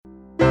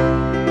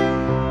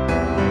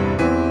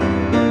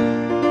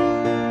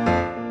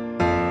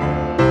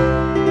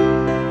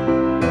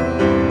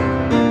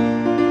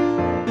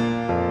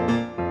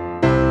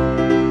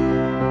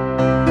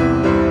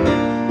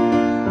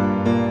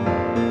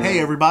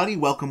everybody.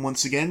 Welcome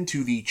once again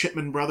to the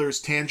Chipman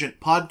Brothers Tangent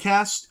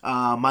Podcast.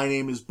 My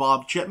name is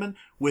Bob Chipman.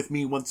 With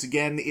me once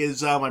again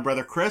is my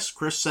brother Chris.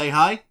 Chris, say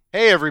hi.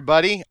 Hey,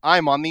 everybody.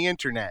 I'm on the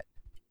internet.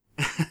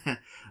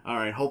 All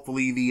right.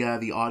 Hopefully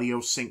the audio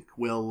sync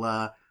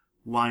will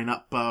line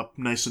up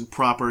nice and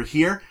proper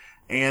here.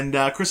 And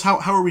Chris, how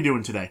are we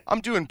doing today?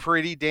 I'm doing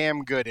pretty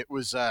damn good. It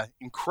was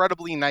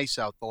incredibly nice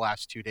out the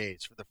last 2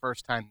 days for the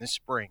first time this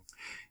spring.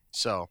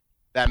 So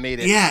that made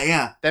it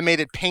That made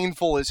it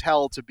painful as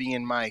hell to be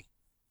in my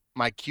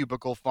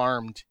cubicle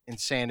farmed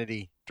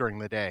insanity during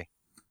the day.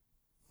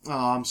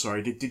 Oh, I'm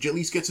sorry. Did you at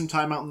least get some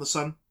time out in the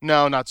sun?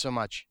 No, not so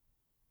much.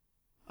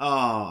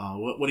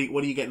 What are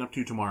you getting up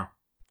to tomorrow?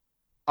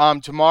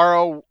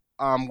 Tomorrow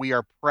we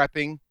are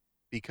prepping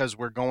because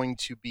we're going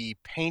to be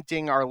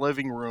painting our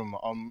living room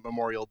on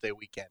Memorial Day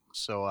weekend.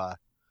 So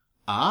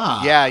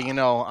yeah,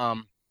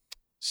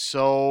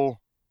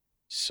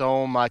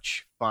 so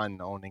much fun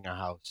owning a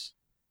house.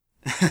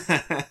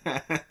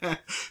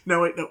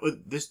 No,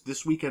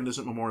 this weekend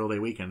isn't Memorial Day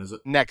weekend, is it?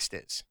 Next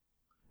is.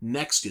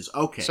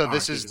 Okay. So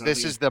this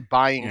is the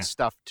buying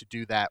stuff to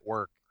do that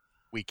work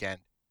weekend.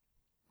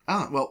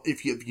 Well,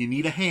 if you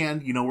need a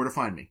hand, you know where to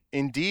find me.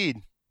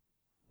 Indeed.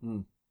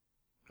 I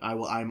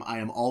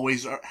am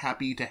always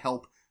happy to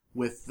help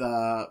with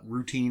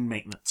routine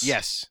maintenance.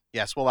 Yes,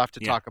 we'll have to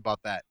talk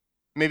about that.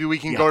 Maybe we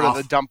can go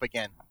to the dump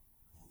again.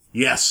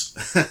 Yes.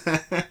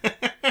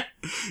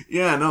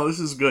 Yeah, no, this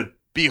is good.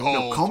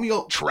 Behold, call me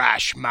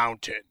Trash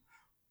Mountain.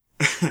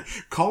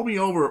 Call me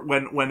over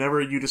whenever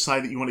you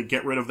decide that you want to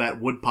get rid of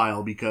that wood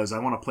pile, because I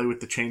want to play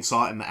with the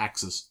chainsaw and the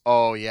axes.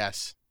 Oh,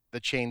 yes.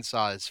 The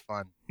chainsaw is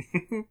fun.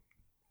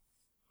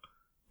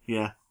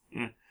 Yeah.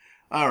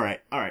 All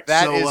right.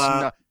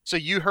 So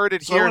you heard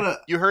it here.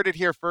 You heard it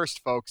here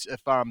first, folks.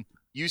 If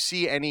you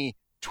see any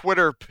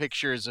Twitter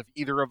pictures of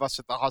either of us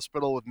at the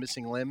hospital with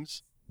missing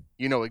limbs,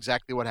 you know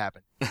exactly what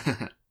happened.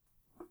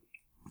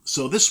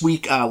 So this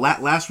week,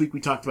 last week we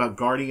talked about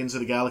Guardians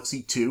of the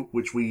Galaxy 2,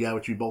 which we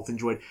both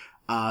enjoyed.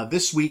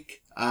 This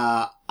week,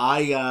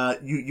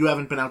 you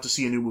haven't been out to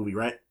see a new movie,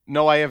 right?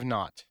 No, I have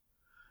not.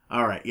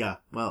 All right, yeah.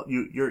 Well,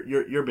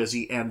 you're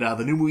busy, and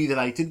the new movie that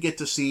I did get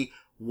to see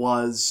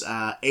was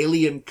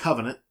Alien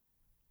Covenant,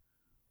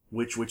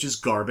 which is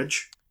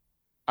garbage.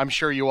 I'm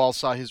sure you all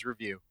saw his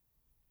review.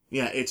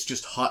 Yeah, it's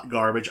just hot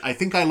garbage. I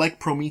think I like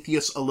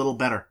Prometheus a little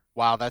better.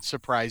 Wow, that's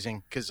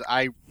surprising, because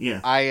I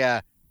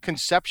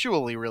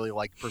conceptually really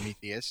like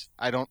Prometheus.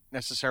 I don't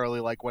necessarily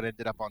like what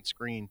ended up on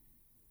screen.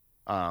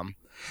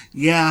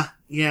 Yeah.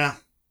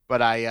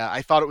 But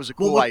I thought it was a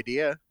cool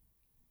idea.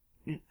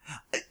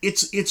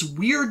 It's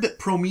weird that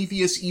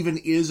Prometheus even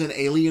is an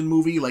Alien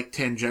movie, like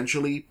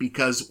tangentially,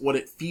 because what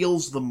it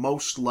feels the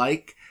most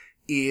like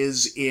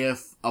is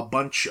if a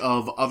bunch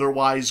of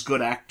otherwise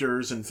good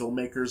actors and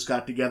filmmakers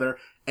got together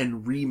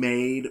and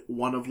remade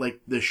one of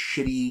like the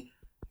shitty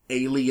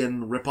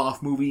Alien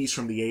ripoff movies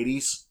from the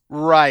 80s.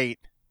 Right.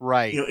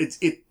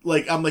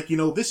 I'm like,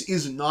 this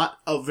is not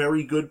a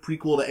very good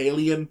prequel to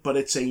Alien, but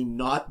it's a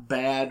not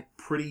bad,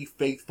 pretty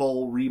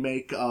faithful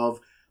remake of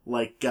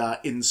like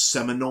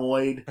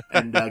Inseminoid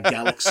and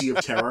Galaxy of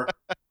Terror.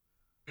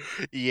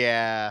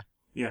 Yeah.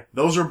 Yeah,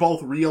 those are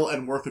both real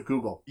and worth a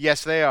Google.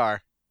 Yes, they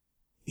are.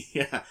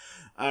 Yeah.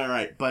 All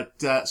right,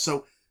 but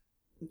so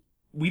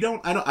I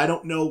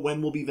don't know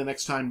when will be the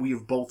next time we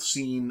have both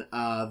seen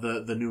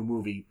the new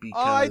movie,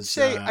 because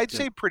I'd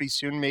say pretty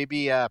soon,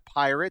 maybe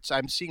Pirates.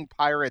 I'm seeing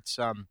Pirates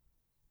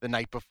the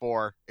night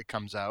before it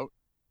comes out.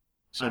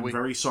 So I'm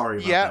very sorry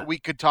about that. Yeah, we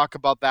could talk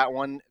about that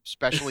one,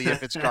 especially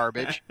if it's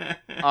garbage.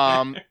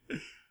 I've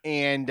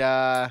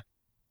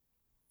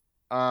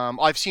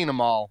seen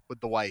them all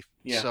with the wife,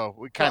 so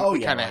we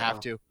kind of have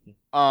to.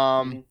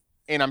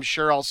 And I'm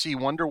sure I'll see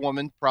Wonder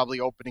Woman probably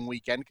opening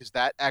weekend, because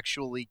that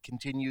actually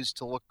continues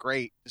to look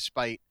great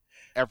despite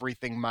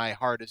everything my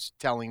heart is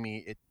telling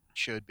me it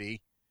should be.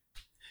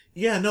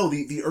 Yeah, no,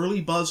 the early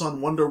buzz on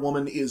Wonder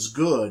Woman is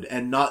good,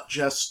 and not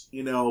just,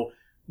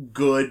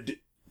 good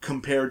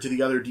compared to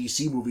the other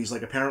DC movies.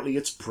 Like, apparently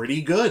it's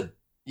pretty good.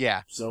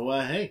 Yeah. So,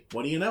 hey,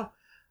 what do you know?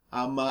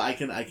 I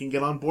can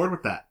get on board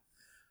with that.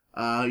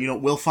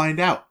 We'll find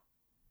out.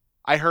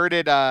 I heard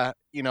it,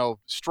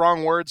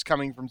 strong words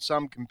coming from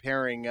some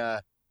comparing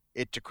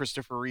it to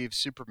Christopher Reeve's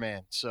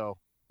Superman, so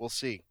we'll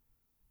see.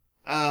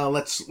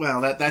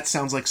 That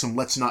sounds like some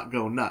let's not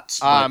go nuts.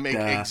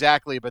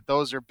 Exactly, but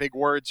those are big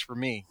words for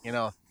me,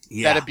 Yeah,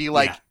 that'd be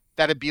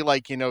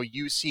like,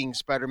 you seeing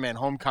Spider-Man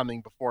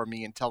Homecoming before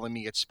me and telling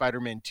me it's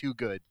Spider-Man 2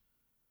 good.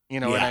 You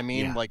know what I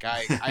mean? Yeah. Like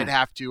I'd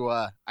have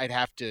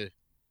to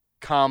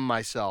calm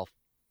myself.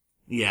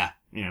 Yeah.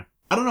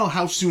 I don't know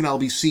how soon I'll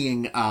be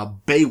seeing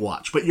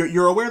Baywatch, but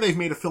you're aware they've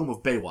made a film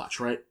of Baywatch,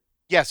 right?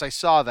 Yes, I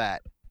saw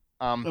that.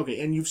 Okay,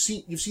 and you've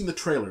seen the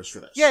trailers for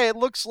this. Yeah, it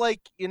looks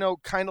like,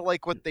 kind of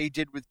like what they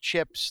did with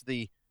Chips,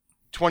 the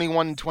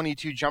 21 and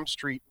 22 Jump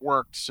Street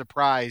worked,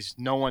 surprise,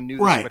 no one knew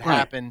this would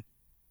happen,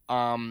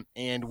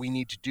 and we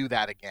need to do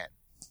that again.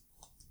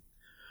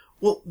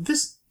 Well,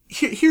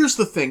 here's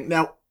the thing.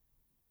 Now,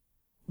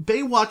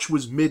 Baywatch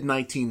was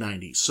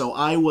mid-1990s, so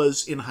I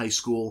was in high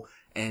school,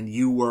 and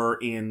you were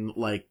in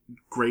like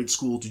grade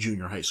school to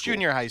junior high school.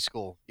 Junior high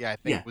school. Yeah, I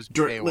think it was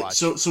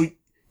Baywatch. So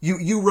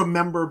you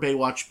remember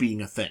Baywatch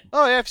being a thing.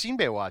 Oh, yeah, I've seen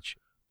Baywatch.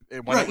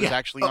 When it was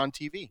actually on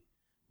TV.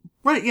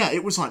 Right, yeah,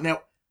 it was on.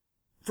 Now,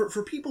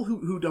 for people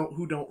who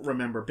don't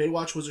remember,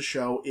 Baywatch was a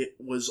show. It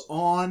was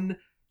on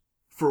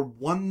for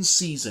one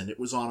season. It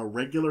was on a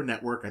regular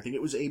network. I think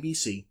it was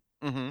ABC.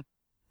 Mm-hmm.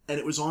 And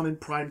it was on in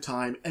prime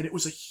time, and it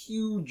was a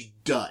huge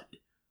dud.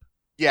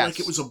 Yes. Like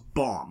it was a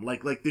bomb.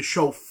 Like the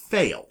show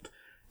failed.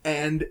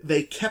 And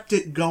they kept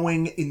it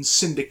going in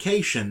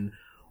syndication,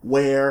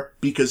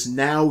 because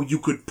now you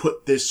could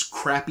put this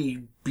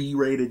crappy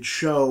B-rated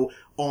show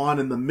on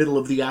in the middle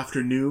of the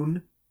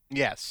afternoon.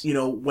 Yes.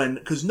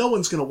 Because no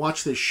one's going to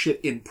watch this shit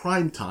in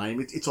prime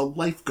time. It's a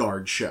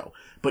lifeguard show.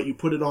 But you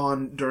put it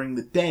on during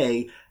the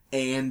day,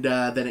 and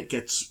then it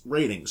gets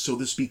ratings. So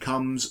this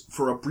becomes,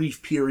 for a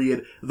brief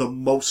period, the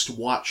most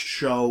watched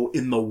show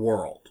in the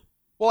world.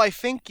 Well, I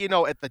think,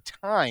 at the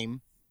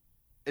time,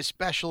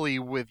 especially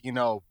with,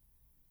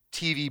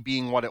 TV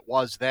being what it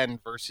was then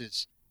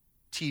versus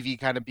TV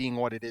kind of being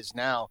what it is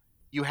now,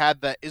 you had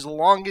as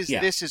long as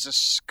this is a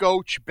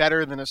scotch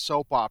better than a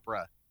soap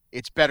opera,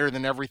 it's better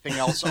than everything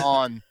else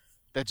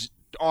that's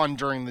on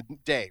during the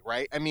day,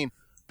 right? I mean,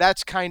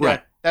 that's kind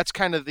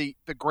of the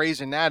Grey's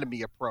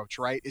Anatomy approach,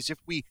 right? Is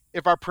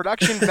if our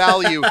production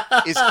value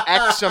is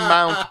X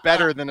amount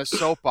better than a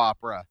soap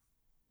opera,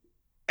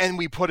 and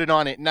we put it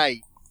on at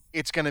night,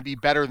 it's going to be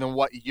better than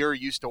what you're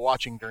used to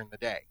watching during the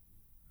day.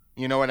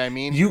 You know what I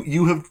mean?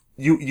 You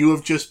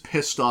have just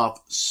pissed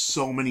off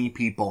so many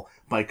people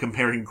by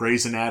comparing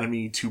Grey's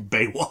Anatomy to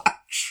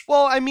Baywatch.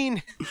 Well, I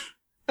mean,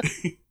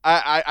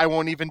 I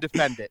won't even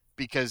defend it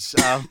because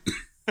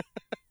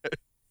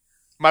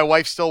my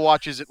wife still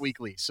watches it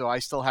weekly, so I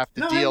still have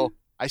to deal.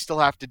 I still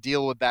have to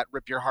deal with that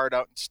rip your heart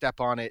out and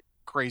step on it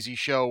crazy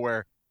show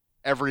where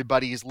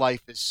everybody's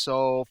life is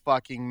so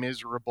fucking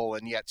miserable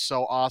and yet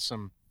so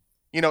awesome.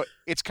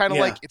 It's kind of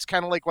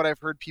like what I've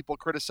heard people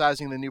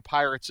criticizing the new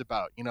Pirates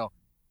about.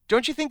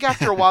 Don't you think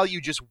after a while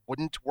you just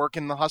wouldn't work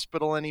in the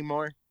hospital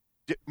anymore?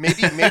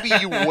 Maybe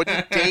you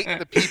wouldn't date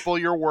the people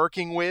you're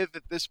working with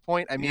at this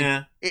point. I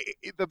mean,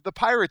 the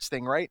Pirates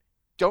thing, right?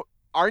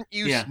 Aren't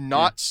you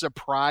not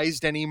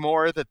surprised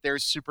anymore that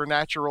there's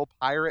supernatural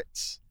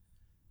pirates?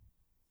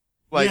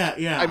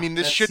 I mean,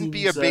 this shouldn't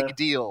be a big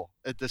deal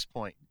at this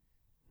point.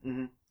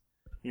 Mm-hmm.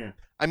 Yeah.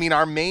 I mean,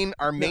 our main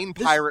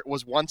pirate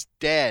was once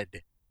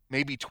dead.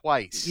 Maybe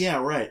twice.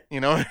 Yeah, right.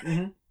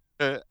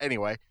 Mm-hmm.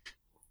 Anyway.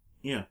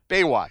 Yeah.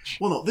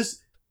 Baywatch. Well,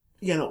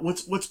 no,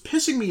 what's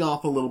pissing me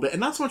off a little bit, and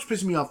not so much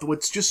pissing me off,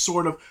 what's just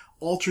sort of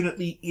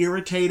alternately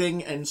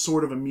irritating and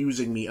sort of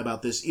amusing me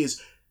about this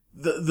is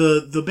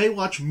the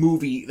Baywatch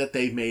movie that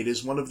they've made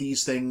is one of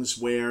these things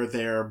where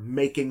they're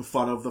making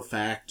fun of the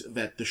fact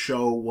that the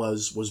show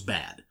was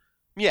bad.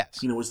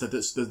 Yes. Was that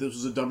this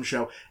was a dumb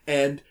show,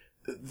 and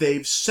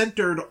they've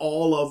centered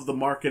all of the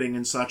marketing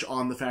and such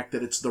on the fact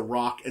that it's The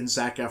Rock and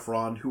Zac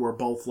Efron, who are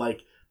both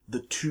like the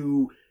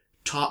two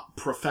top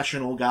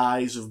professional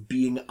guys of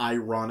being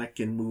ironic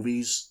in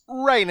movies.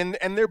 Right,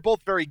 and they're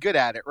both very good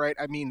at it, right?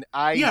 I mean,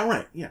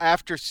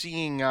 after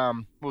seeing,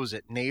 what was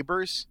it,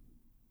 Neighbors?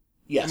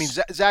 Yes. I mean,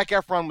 Zac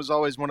Efron was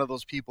always one of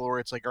those people where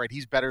it's like, all right,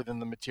 he's better than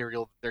the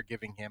material that they're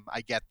giving him.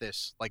 I get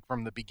this, like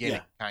from the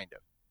beginning, kind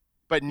of.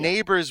 But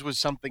Neighbors was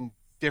something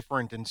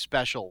different and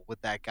special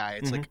with that guy.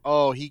 It's like,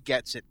 oh, he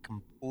gets it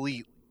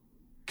completely.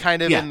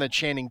 Kind of in the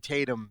Channing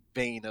Tatum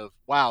vein of,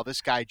 wow,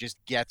 this guy just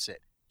gets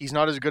it. He's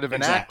not as good of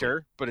an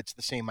actor, but it's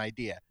the same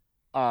idea.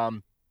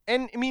 And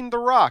I mean, The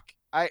Rock,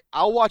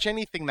 I'll watch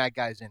anything that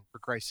guy's in, for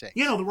Christ's sake.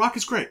 Yeah, no, The Rock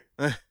is great.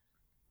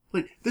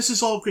 Like, this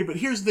is all great, but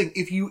here's the thing.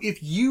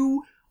 If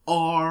you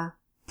are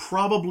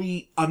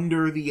probably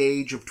under the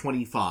age of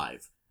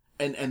 25,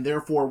 and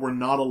therefore were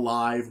not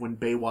alive when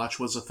Baywatch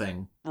was a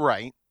thing.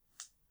 Right.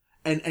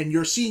 And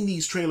you're seeing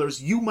these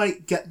trailers, you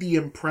might get the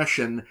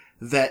impression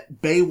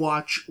that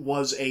Baywatch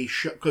was a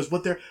show, because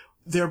what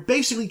they're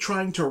basically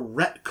trying to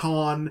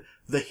retcon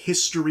the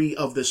history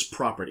of this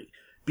property.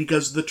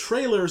 Because the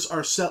trailers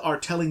are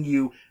telling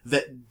you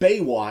that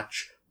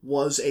Baywatch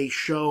was a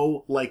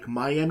show like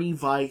Miami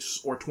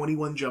Vice or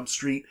 21 Jump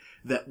Street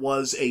that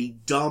was a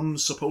dumb,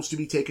 supposed to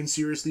be taken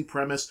seriously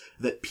premise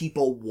that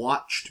people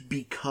watched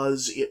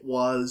because it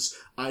was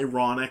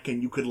ironic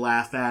and you could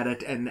laugh at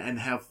it and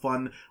have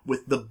fun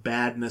with the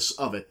badness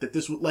of it. That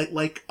this was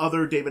like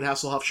other David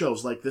Hasselhoff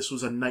shows, like this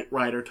was a Knight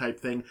Rider type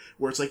thing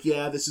where it's like,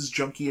 yeah, this is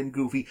junky and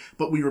goofy,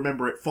 but we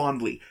remember it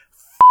fondly.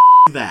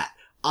 That.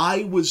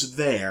 I was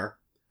there.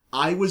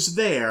 I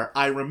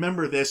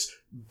remember this.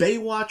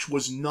 Baywatch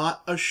was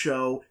not a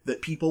show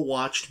that people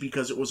watched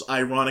because it was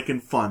ironic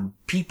and fun.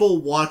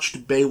 People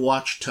watched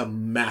Baywatch to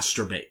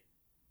masturbate.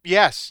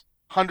 Yes,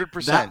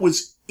 100%. That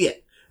was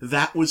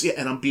it.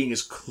 And I'm being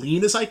as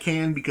clean as I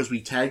can because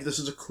we tagged this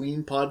as a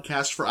clean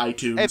podcast for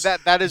iTunes. Hey,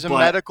 that is a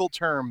medical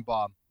term,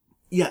 Bob.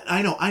 Yeah,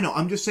 I know.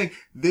 I'm just saying,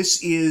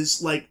 this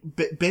is like,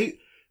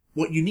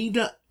 what you need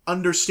to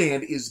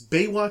understand is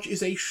Baywatch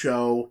is a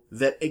show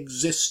that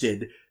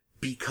existed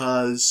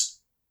because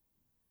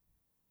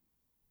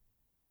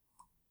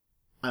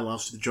I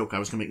lost the joke I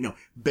was going to make. No,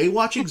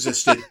 Baywatch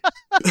existed.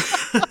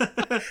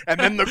 And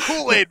then the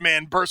Kool-Aid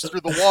Man burst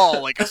through the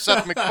wall like a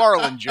Seth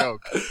MacFarlane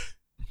joke.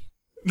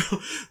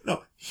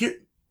 No. Here's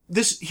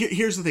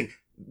the thing.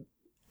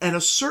 At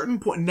a certain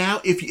point,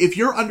 now, if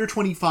you're under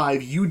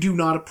 25, you do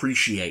not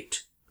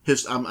appreciate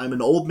I'm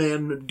an old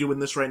man doing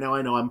this right now.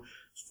 I know I'm,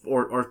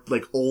 or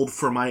like old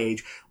for my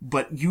age,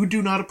 but you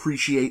do not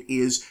appreciate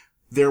is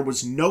there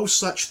was no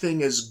such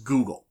thing as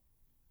Google.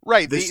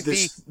 Right.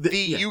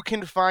 You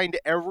can find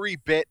every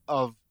bit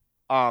of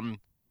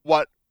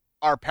what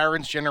our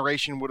parents'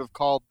 generation would have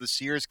called the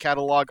Sears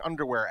catalog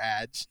underwear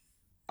ads.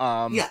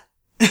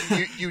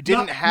 You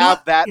didn't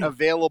have that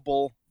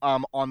available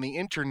on the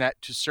internet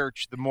to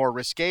search the more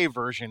risque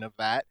version of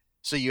that,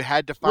 so you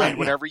had to find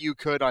whatever you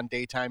could on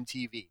daytime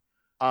TV.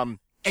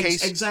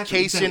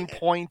 Case in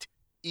point,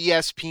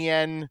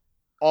 ESPN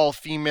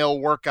all-female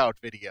workout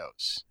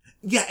videos.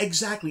 Yeah,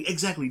 exactly.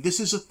 This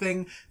is a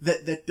thing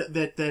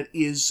that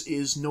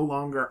is no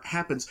longer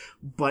happens.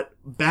 But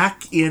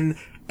back in,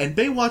 and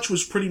Baywatch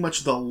was pretty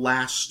much the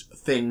last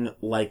thing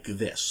like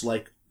this.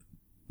 Like,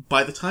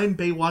 by the time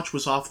Baywatch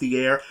was off the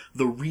air,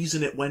 the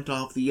reason it went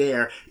off the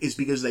air is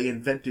because they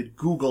invented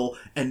Google,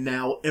 and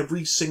now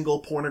every single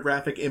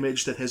pornographic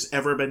image that has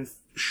ever been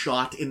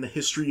shot in the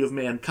history of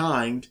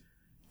mankind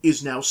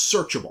is now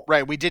searchable.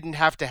 Right, we didn't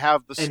have to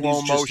have the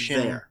slow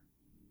motion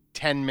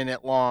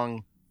 10-minute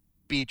long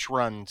beach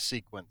run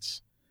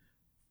sequence.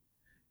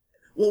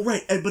 Well,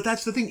 right, but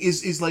that's the thing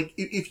is like,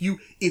 if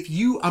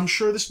you, I'm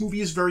sure this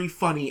movie is very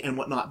funny and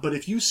whatnot, but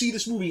if you see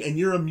this movie and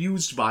you're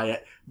amused by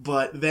it,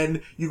 but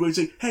then you go and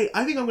say, hey,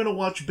 I think I'm gonna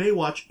watch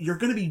Baywatch, you're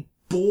gonna be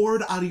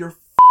bored out of your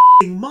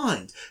f***ing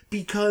mind,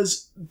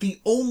 because the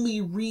only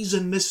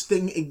reason this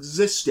thing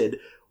existed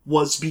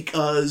was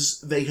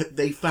because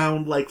they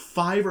found like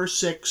 5 or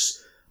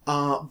 6,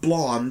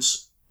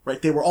 blondes,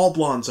 right? They were all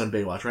blondes on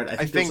Baywatch, right?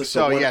 I think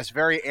so, yes,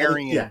 very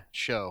Aryan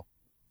show.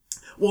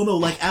 Well, no,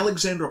 like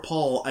Alexandra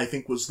Paul, I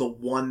think, was the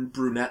one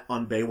brunette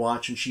on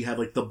Baywatch, and she had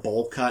like the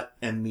bowl cut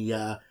and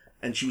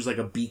and she was like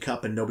a B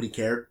cup, and nobody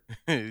cared.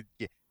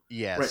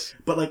 Yes, right.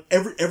 But like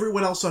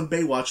everyone else on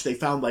Baywatch, they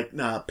found like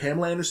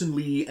Pamela Anderson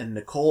Lee and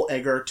Nicole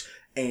Eggert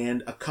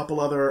and a couple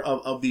other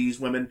of these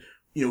women,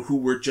 you know, who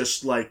were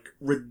just like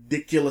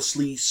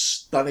ridiculously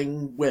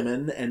stunning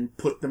women, and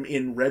put them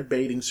in red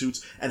bathing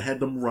suits and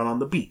had them run on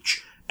the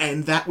beach.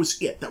 And that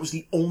was it. That was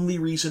the only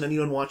reason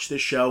anyone watched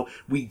this show.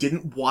 We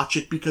didn't watch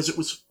it because it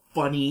was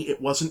funny. It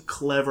wasn't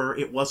clever.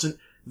 It wasn't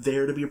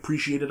there to be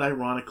appreciated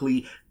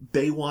ironically.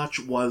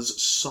 Baywatch was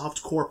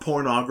softcore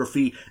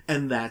pornography,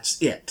 and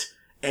that's it.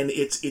 And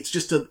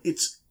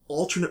it's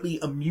alternately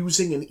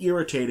amusing and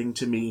irritating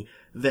to me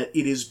that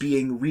it is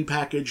being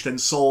repackaged and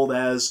sold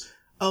as,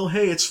 oh,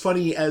 hey, it's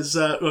funny as,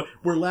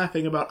 we're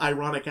laughing about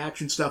ironic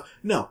action stuff.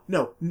 No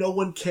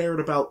one cared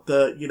about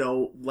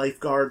the,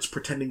 lifeguards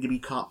pretending to be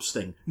cops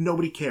thing.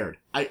 Nobody cared.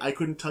 I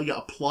couldn't tell you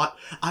a plot.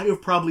 I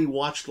have probably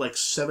watched like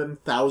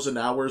 7,000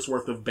 hours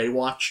worth of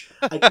Baywatch.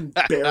 I can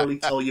barely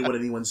tell you what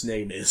anyone's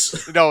name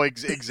is. No,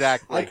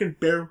 exactly.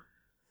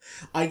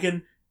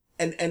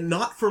 And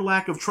not for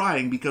lack of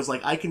trying, because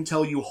like I can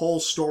tell you whole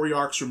story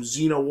arcs from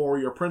Xena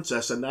Warrior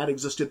Princess, and that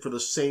existed for the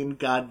same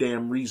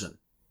goddamn reason.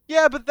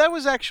 Yeah, but that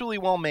was actually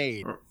well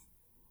made.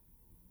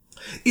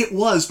 It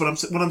was,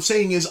 but what I'm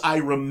saying is I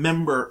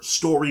remember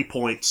story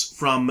points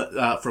from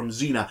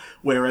Xena,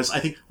 whereas I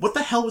think, what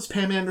the hell was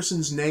Pam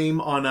Anderson's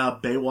name on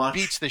Baywatch?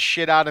 Beats the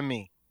shit out of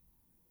me.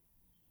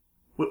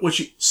 Was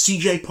she?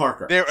 C.J.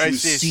 Parker. I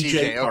see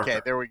C.J.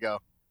 Okay, there we go.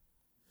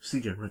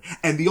 C.J. Right.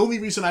 And the only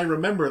reason I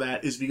remember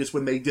that is because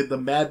when they did the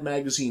Mad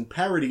Magazine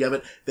parody of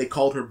it, they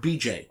called her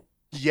B.J.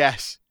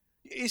 Yes.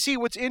 You see,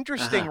 what's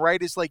interesting,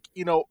 right, is like,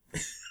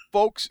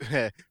 folks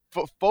that,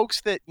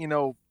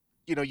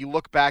 you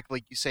look back,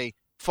 like you say,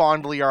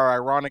 fondly or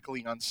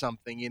ironically on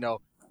something,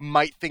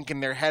 might think in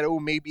their head, oh,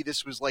 maybe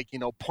this was like,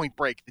 Point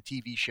Break, the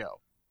TV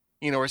show,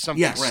 or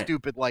something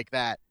stupid like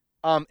that.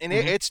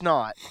 It's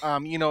not.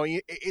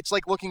 It's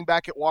like looking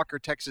back at Walker,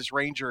 Texas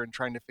Ranger and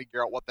trying to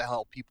figure out what the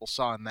hell people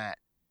saw in that.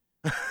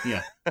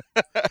 Yeah.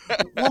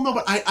 Well, no,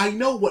 but I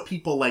know what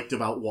people liked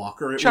about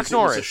Walker. Chuck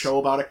Norris. It was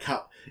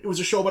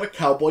a show about a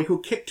cowboy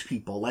who kicked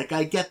people. Like,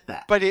 I get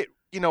that. But it,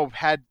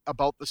 had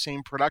about the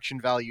same production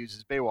values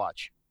as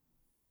Baywatch.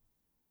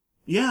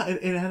 Yeah,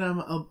 it had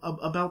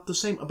about the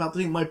same.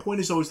 My point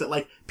is always that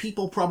like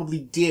people probably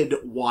did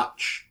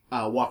watch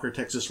Walker,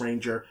 Texas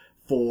Ranger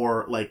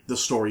for like the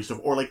story stuff,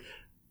 or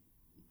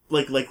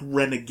like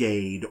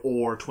Renegade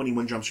or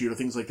 21 Jump Street or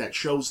things like that.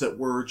 Shows that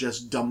were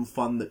just dumb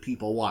fun that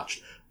people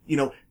watched.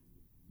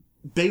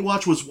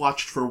 Baywatch was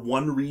watched for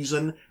one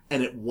reason,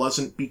 and it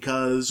wasn't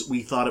because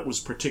we thought it was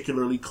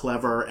particularly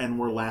clever and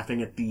we're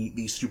laughing at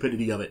the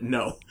stupidity of it.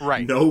 No.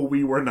 Right. No,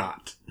 we were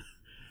not.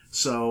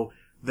 So,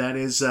 that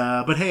is,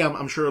 but hey,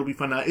 I'm sure it'll be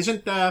fun.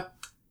 Isn't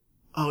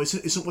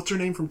what's her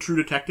name from True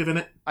Detective in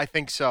it? I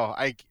think so.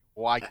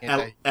 Why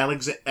can't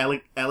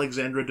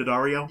Alexandra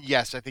Daddario?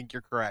 Yes, I think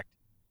you're correct.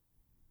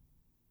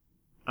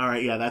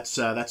 Alright, yeah, that's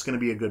gonna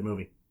be a good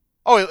movie.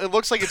 Oh, it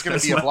looks like it's gonna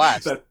be a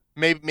blast.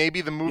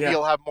 Maybe the movie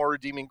will have more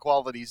redeeming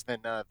qualities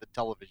than the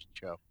television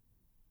show.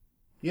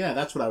 Yeah,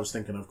 that's what I was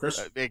thinking of,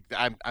 Chris.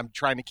 I'm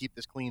trying to keep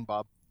this clean,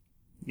 Bob.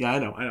 Yeah, I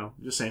know.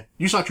 Just saying.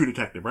 You saw True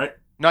Detective, right?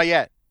 Not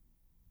yet.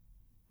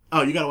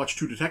 Oh, you got to watch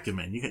True Detective,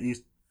 man.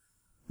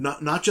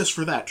 Not just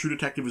for that. True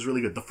Detective is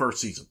really good. The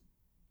first season.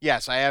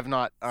 Yes, I have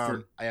not.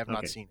 I have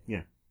not seen it.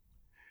 Yeah.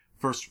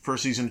 First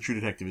season of True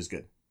Detective is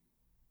good.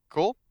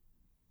 Cool.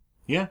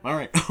 Yeah. All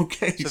right.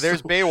 Okay. So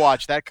there's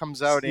Baywatch. That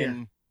comes out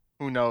in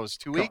who knows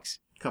 2 weeks.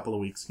 Couple of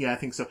weeks. Yeah, I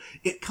think so.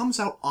 It comes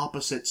out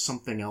opposite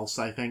something else,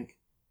 I think.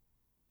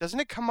 Doesn't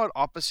it come out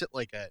opposite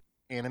like a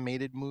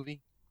animated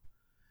movie?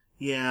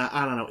 Yeah,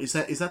 I don't know. Is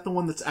that the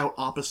one that's out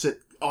opposite?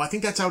 Oh, I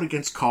think that's out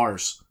against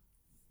Cars.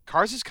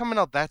 Cars is coming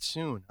out that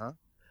soon, huh?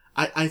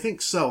 I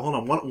think so. Hold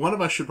on. One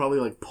of us should probably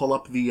like pull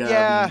up the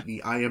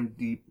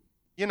IMDb.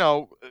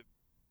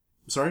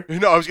 Sorry?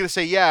 No, I was going to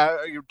say,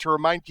 to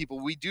remind people,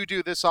 we do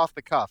this off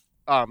the cuff.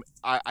 I'm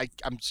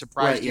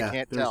surprised you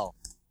can't tell.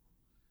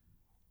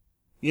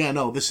 Yeah,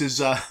 no, this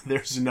is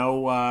there's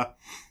no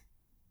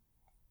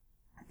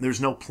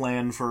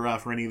plan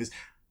for any of this.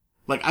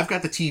 Like, I've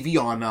got the TV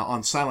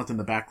on silent in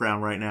the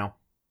background right now.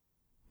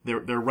 They're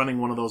running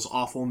one of those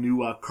awful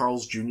new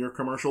Carl's Jr.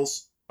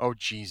 commercials. Oh,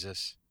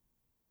 Jesus.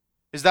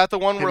 Is that the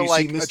one where,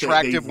 like,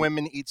 attractive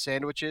women eat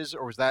sandwiches,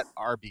 or was that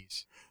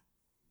Arby's?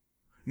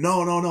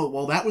 No.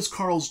 Well, that was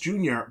Carl's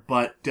Jr.,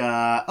 but,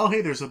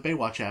 hey, there's a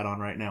Baywatch ad on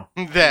right now.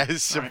 That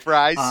is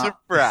surprise.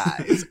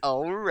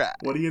 All right.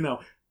 What do you know?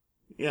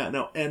 Yeah,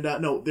 no, and,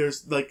 no,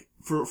 there's, like,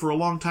 for a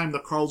long time, the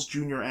Carl's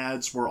Jr.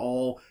 ads were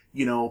all,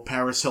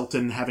 Paris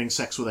Hilton having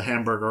sex with a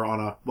hamburger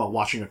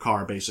washing a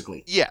car,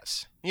 basically.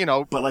 Yes.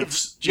 But, like,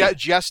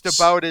 just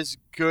about as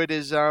good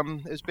as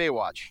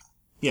Baywatch.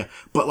 Yeah,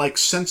 but, like,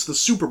 since the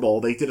Super Bowl,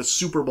 they did a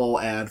Super Bowl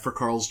ad for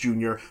Carl's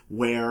Jr.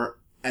 where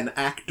an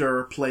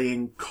actor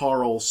playing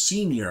Carl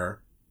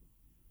Sr.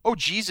 Oh,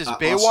 Jesus.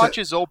 Baywatch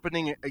is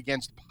opening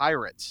against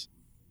Pirates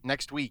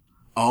next week.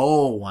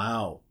 Oh,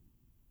 wow.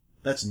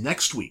 That's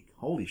next week.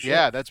 Holy shit.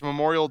 Yeah, that's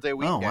Memorial Day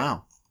weekend.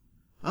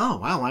 Oh,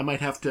 wow. I might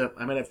have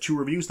 2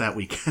 reviews that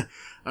week.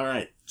 All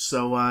right.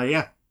 So,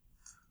 yeah.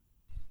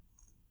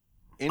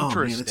 Interesting.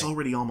 Oh, man, it's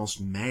already almost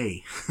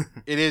May.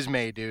 It is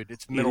May, dude.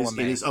 It's the middle of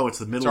May. It's the middle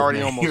of May. It's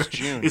already almost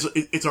June.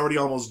 It's already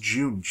almost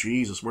June.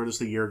 Jesus, where does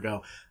the year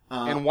go?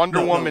 And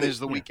Wonder Woman is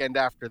the weekend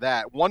after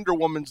that. Wonder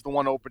Woman's the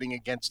one opening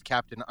against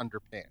Captain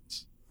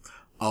Underpants.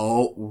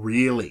 Oh,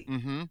 really?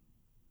 Mm-hmm.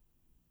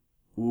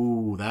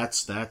 Ooh,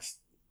 that's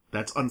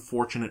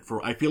unfortunate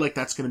I feel like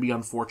that's going to be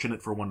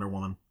unfortunate for Wonder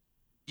Woman.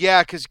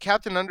 Yeah, because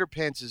Captain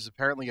Underpants is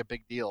apparently a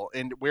big deal,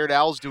 and Weird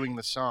Al's doing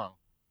the song.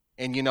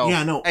 And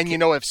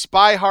if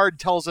Spy Hard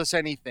tells us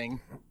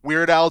anything,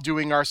 Weird Al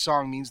doing our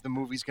song means the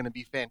movie's going to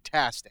be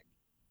fantastic.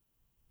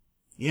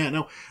 Yeah,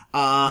 no.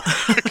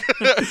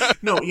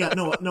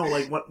 No,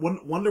 like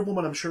Wonder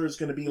Woman I'm sure is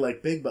going to be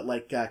like big, but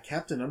like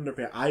Captain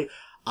Underpants,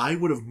 I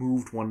would have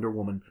moved Wonder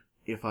Woman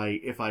if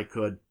I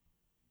could.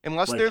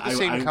 Unless they're the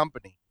same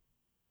company.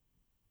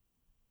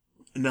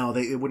 No,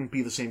 it wouldn't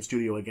be the same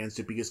studio against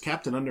it because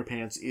Captain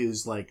Underpants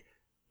is like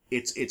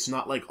it's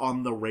not like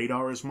on the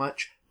radar as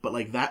much, but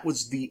like that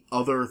was the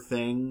other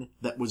thing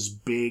that was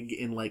big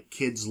in like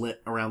kids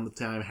lit around the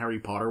time Harry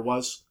Potter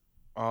was.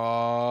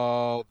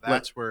 Oh,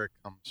 that's where it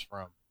comes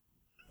from.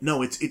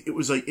 No, it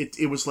was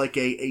like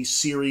a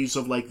series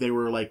of like they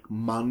were like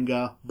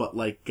manga, but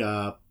like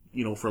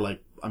for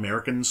like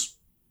Americans,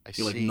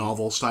 like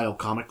novel style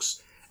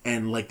comics,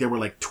 and like there were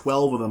like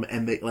 12 of them,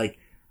 and they like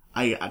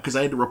because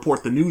I had to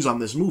report the news on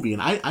this movie,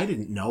 and I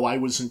didn't know. I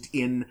wasn't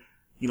in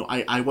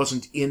I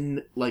wasn't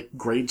in like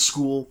grade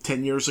school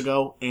 10 years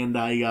ago, and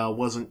I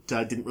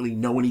didn't really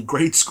know any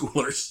grade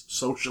schoolers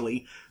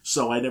socially,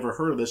 so I never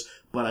heard of this,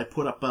 but I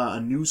put up a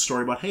news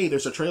story about, hey,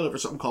 there's a trailer for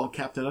something called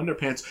Captain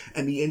Underpants,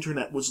 and the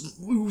internet was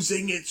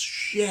losing its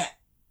shit.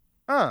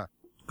 Huh.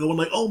 Going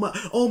like,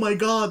 oh my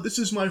god, this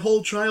is my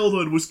whole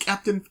childhood was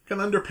Captain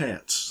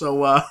Underpants.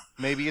 So,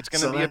 maybe it's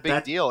gonna be a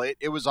big deal.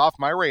 It was off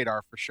my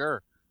radar for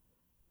sure.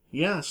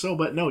 Yeah, that's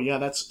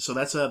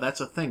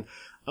a thing.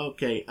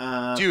 Okay,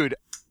 dude,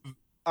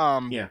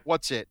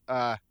 what's it?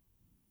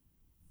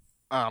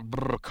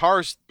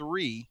 Cars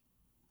 3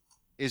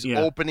 is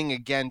opening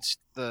against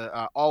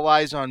the All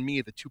Eyes on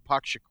Me, the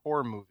Tupac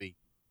Shakur movie,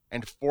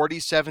 and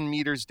 47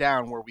 Meters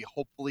Down, where we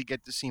hopefully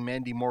get to see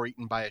Mandy Moore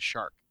eaten by a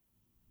shark.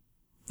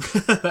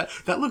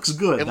 that looks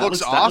good. It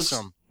looks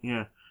awesome.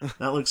 That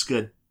looks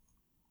good.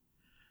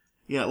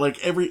 Yeah, like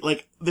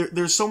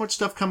there's so much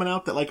stuff coming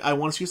out that like I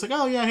want to see. It's like,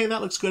 oh yeah, hey,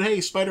 that looks good.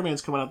 Hey,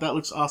 Spider-Man's coming out. That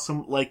looks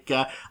awesome. Like,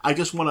 I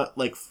just want to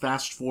like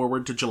fast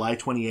forward to July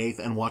 28th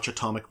and watch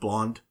Atomic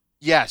Blonde.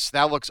 Yes,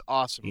 that looks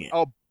awesome. Yeah.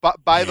 Oh,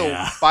 but by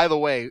the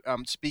way,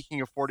 speaking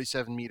of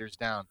 47 Meters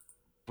Down,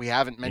 we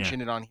haven't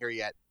mentioned it on here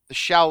yet. The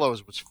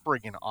Shallows was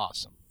friggin'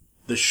 awesome.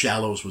 The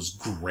Shallows was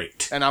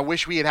great. And I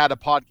wish we had a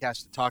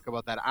podcast to talk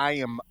about that. I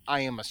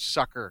am a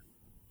sucker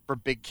for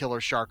big killer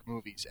shark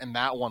movies, and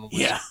that one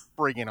was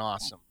friggin'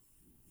 awesome.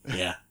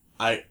 Yeah,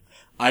 I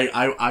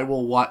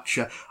will watch.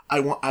 I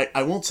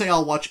won't say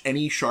I'll watch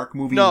any shark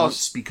movie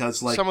once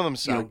because like some of them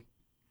suck.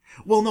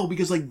 Well, no,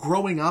 because like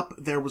growing up,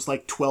 there was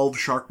like 12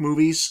 shark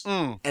movies,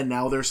 Mm. and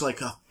now there's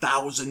like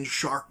 1,000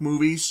 shark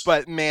movies.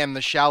 But man,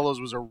 The Shallows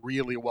was a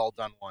really well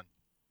done one.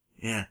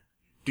 Yeah.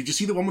 Did you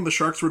see the one when the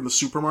sharks were in the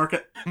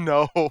supermarket?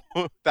 No,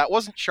 that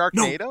wasn't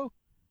Sharknado?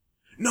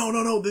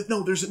 No,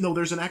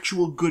 there's an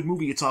actual good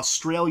movie. It's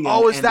Australian.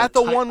 Oh, is that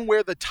the one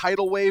where the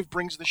tidal wave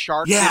brings the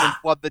sharks in and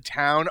flood the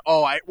town?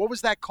 Oh, what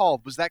was that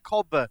called? Was that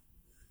called that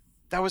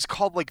was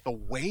called like The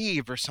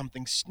Wave or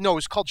something? No, it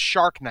was called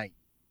Shark Night.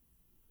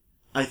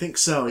 I think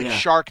so, like yeah.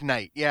 Shark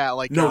Night, yeah,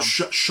 like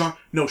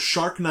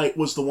Shark Night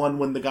was the one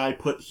when the guy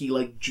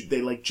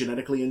they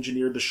genetically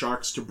engineered the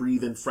sharks to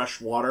breathe in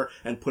fresh water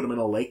and put them in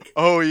a lake.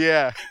 Oh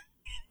yeah,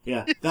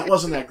 yeah, that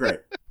wasn't that great.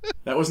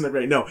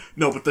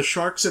 No, but the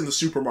sharks in the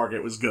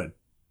supermarket was good.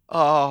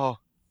 Oh,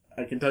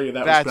 I can tell you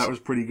that was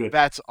pretty good.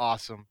 That's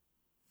awesome.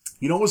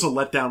 You know what was a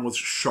letdown was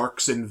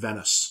Sharks in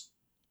Venice.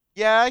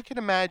 Yeah, I can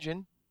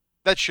imagine.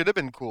 That should have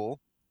been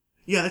cool.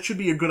 Yeah, that should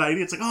be a good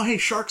idea. It's like, oh hey,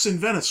 Sharks in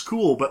Venice,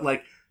 cool, but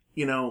like.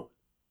 You know,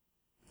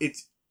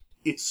 it's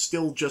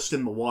still just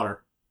in the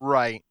water.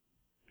 Right.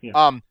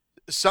 Yeah.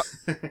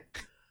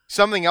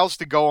 Something else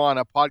to go on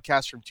a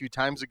podcast from 2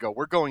 times ago.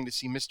 We're going to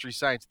see Mystery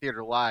Science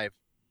Theater live.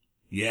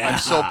 Yeah. I'm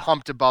so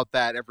pumped about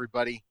that,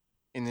 everybody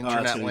in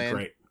internet that's gonna land.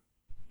 Be great.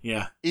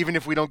 Yeah. Even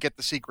if we don't get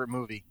the secret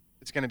movie,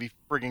 it's going to be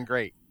friggin'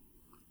 great.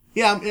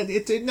 Yeah,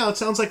 it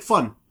sounds like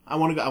fun. I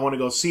want to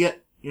go see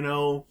it,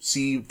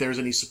 see if there's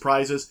any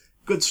surprises.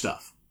 Good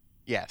stuff.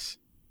 Yes.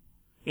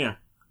 Yeah.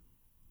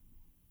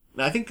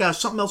 I think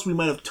something else we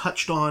might have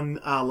touched on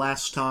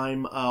last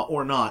time,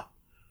 or not.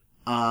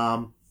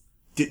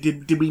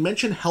 Did we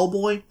mention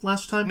Hellboy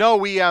last time? No,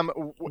 we as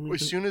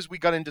soon as we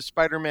got into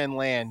Spider-Man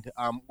Land,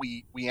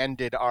 we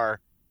ended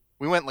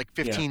we went like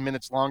 15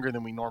 minutes longer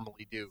than we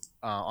normally do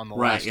on the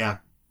last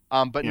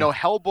one. But no,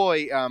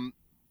 Hellboy.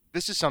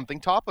 This is something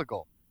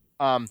topical.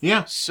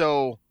 Yeah.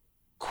 So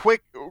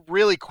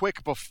really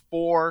quick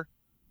before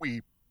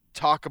we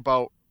talk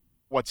about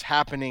what's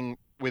happening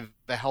with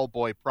the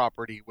Hellboy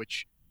property,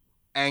 which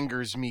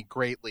angers me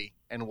greatly,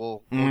 and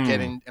we'll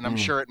get in, and I'm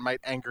sure it might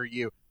anger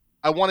you.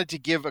 I wanted to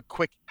give a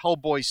quick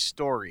Hellboy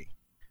story,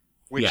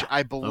 which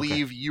I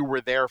believe you were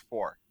there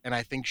for, and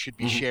I think should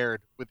be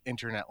shared with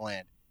internet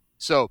land.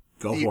 So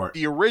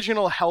the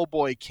original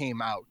Hellboy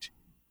came out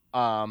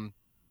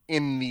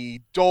in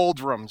the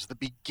doldrums, the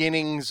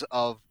beginnings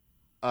of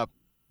a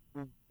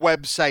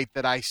website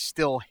that I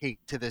still hate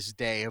to this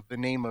day, of the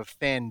name of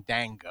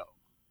Fandango.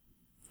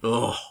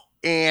 Ugh.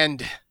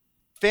 And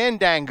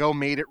Fandango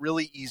made it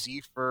really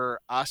easy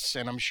for us,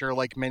 and I'm sure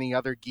like many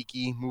other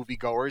geeky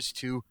moviegoers,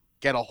 to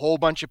get a whole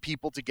bunch of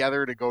people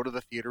together to go to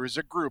the theater as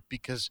a group,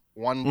 because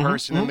one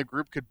person in the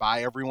group could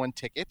buy everyone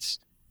tickets,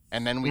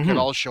 and then we could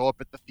all show up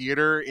at the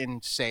theater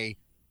in, say,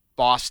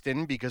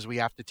 Boston, because we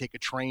have to take a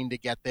train to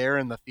get there,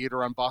 and the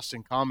theater on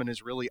Boston Common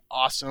is really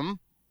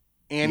awesome,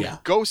 and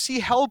go see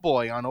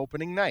Hellboy on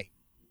opening night,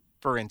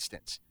 for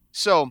instance.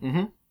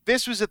 So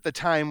this was at the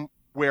time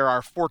where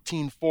our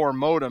 14.4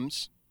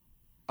 modems,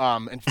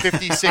 and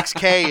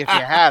 56K if you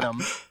had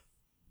them,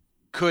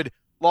 could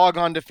log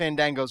on to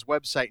Fandango's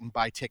website and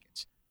buy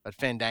tickets. But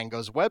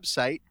Fandango's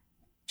website,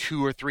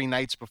 2 or 3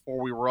 nights before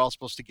we were all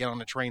supposed to get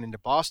on a train into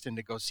Boston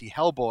to go see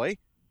Hellboy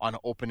on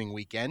opening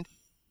weekend,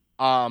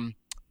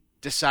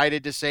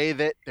 decided to say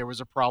that there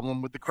was a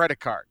problem with the credit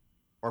card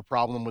or a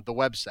problem with the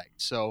website.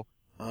 So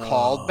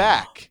called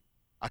back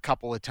a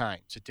couple of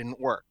times. It didn't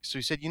work. So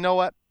he said, you know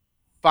what?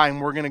 Fine,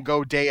 we're going to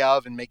go day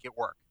of and make it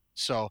work.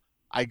 So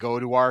I go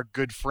to our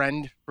good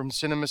friend from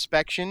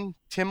CinemaSpection,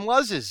 Tim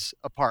Luzz's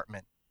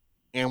apartment,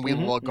 and we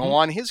go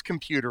on his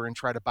computer and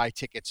try to buy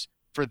tickets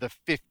for the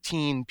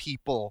 15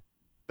 people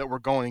that were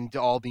going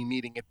to all be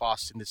meeting at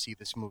Boston to see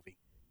this movie.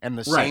 And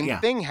the same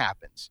thing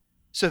happens.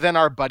 So then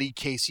our buddy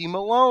Casey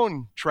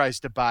Malone tries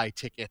to buy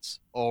tickets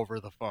over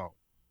the phone,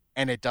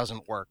 and it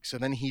doesn't work. So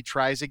then he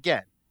tries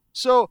again.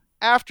 So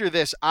after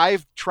this,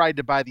 I've tried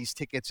to buy these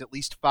tickets at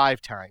least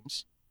 5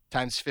 times,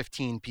 times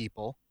 15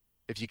 people,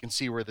 if you can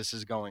see where this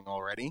is going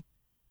already.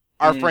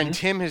 Our friend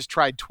Tim has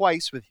tried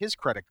twice with his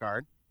credit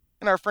card,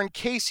 and our friend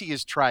Casey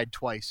has tried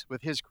twice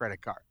with his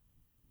credit card.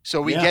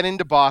 So we get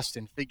into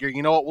Boston, figure,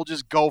 you know what, we'll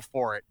just go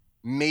for it.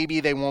 Maybe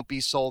they won't be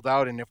sold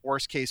out, and if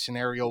worst case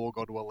scenario, we'll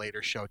go to a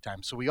later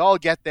showtime. So we all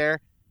get there,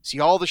 see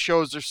all the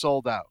shows are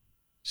sold out.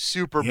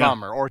 Super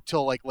bummer, or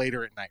till like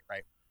later at night,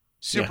 right?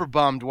 Super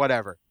bummed,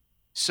 whatever.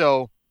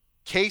 So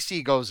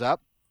Casey goes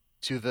up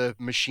to the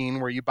machine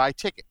where you buy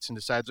tickets and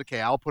decides, okay,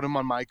 I'll put them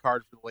on my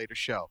card for the later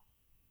show.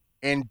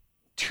 And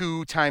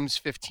 2 times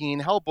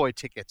 15 Hellboy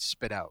tickets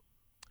spit out.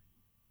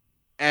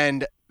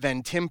 And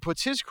then Tim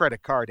puts his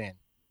credit card in,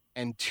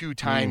 and 2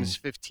 times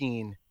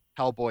 15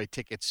 Hellboy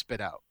tickets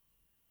spit out.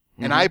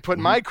 And I put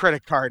my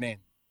credit card in,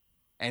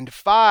 and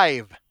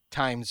 5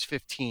 times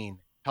 15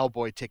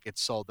 Hellboy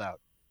tickets sold out.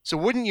 So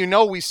wouldn't you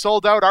know, we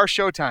sold out our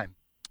showtime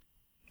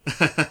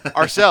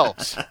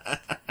ourselves.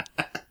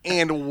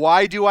 And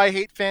why do I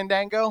hate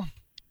Fandango?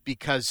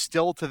 Because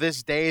still to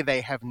this day,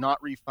 they have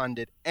not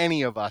refunded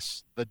any of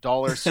us the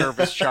 $1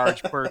 service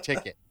charge per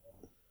ticket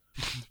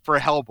for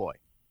Hellboy.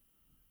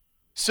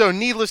 So,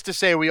 needless to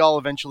say, we all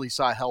eventually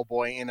saw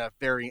Hellboy in a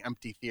very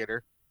empty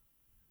theater.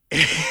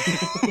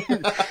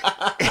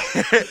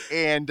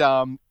 And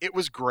it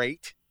was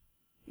great.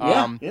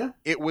 Yeah.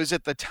 It was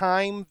at the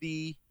time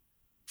the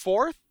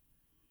 4th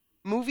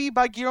movie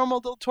by Guillermo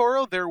del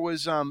Toro. There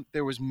was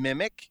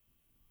Mimic,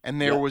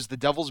 and there was The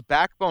Devil's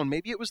Backbone.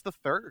 Maybe it was the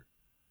 3rd.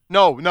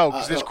 No,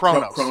 because there's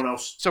Kronos.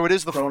 Kronos. So it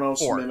is the Kronos,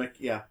 4th. Mimic,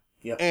 yeah.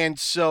 Yep. And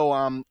so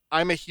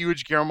I'm a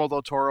huge Guillermo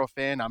del Toro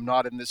fan. I'm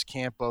not in this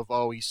camp of,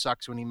 he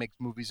sucks when he makes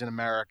movies in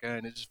America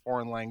and his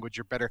foreign language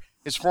are better.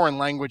 His foreign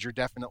language are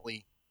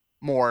definitely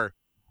more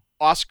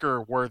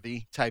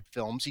Oscar-worthy type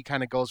films. He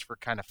kind of goes for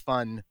kind of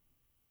fun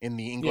in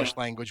the English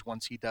language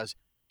once he does.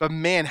 But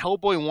man,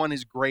 Hellboy 1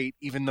 is great,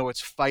 even though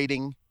it's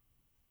fighting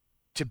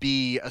to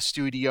be a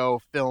studio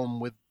film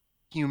with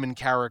human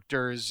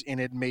characters in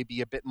it, maybe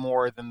a bit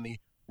more than the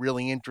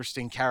really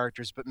interesting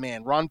characters. But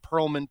man, Ron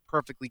Perlman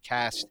perfectly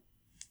cast.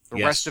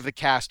 The rest of the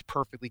cast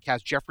perfectly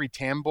cast. Jeffrey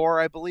Tambor,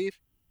 I believe,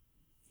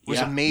 was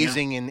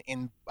amazing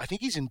in I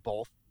think he's in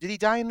both. Did he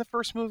die in the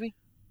first movie?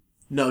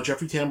 No,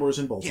 Jeffrey Tambor is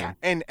in both. Yeah,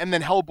 and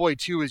then Hellboy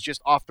 2 is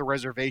just off the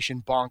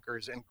reservation,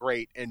 bonkers and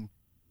great, and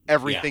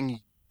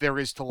everything there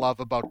is to love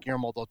about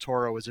Guillermo del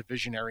Toro as a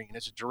visionary and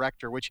as a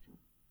director, which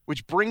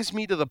brings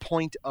me to the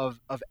point of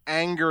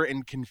anger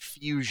and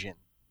confusion.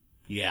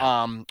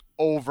 Yeah.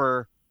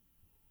 Over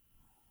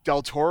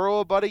Del Toro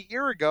about a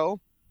year ago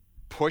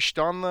pushed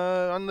on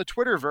the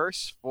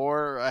Twitterverse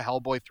for a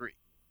Hellboy 3.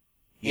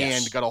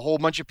 Yes. And got a whole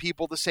bunch of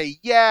people to say,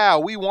 yeah,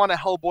 we want a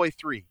Hellboy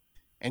 3.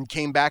 And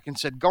came back and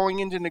said, going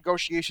into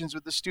negotiations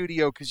with the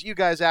studio because you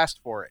guys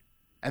asked for it.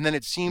 And then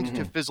it seemed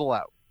to fizzle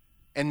out.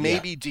 And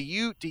maybe, do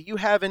you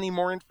have any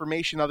more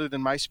information other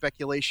than my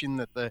speculation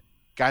that the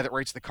guy that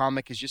writes the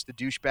comic is just a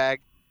douchebag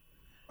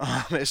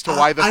as to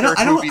why the third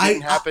movie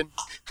didn't happen?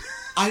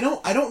 I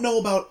don't know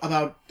about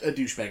a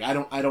douchebag.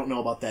 I don't know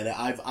about that.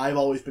 I've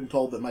always been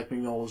told that Mike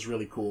Mignola is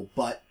really cool,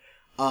 but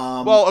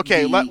well,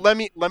 okay, let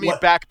me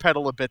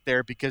backpedal a bit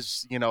there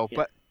because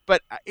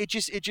but it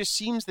just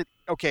seems that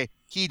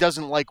he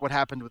doesn't like what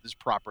happened with his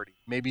property.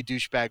 Maybe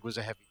douchebag was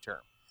a heavy term.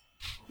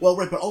 Well,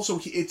 right, but also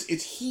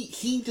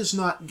he does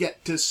not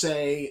get to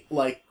say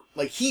like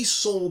he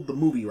sold the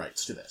movie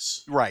rights to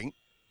this, right?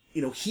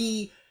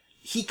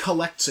 He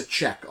collects a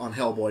check on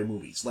Hellboy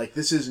movies. Like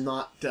this is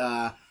not.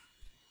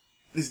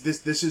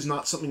 This is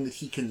not something that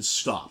he can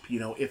stop.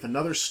 If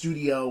another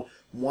studio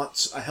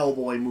wants a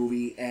Hellboy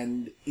movie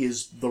and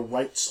is the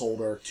rights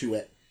holder to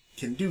it,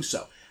 can do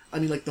so. I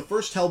mean, like, the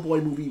first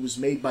Hellboy movie was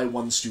made by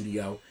one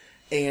studio,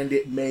 and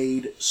it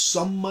made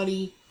some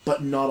money,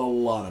 but not a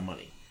lot of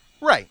money.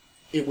 Right.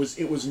 It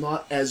was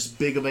not as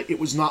big of it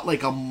was not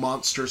like a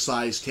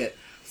monster-sized hit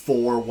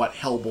for what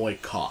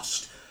Hellboy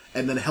cost.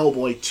 And then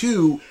Hellboy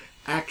 2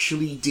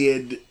 actually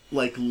did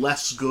like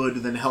less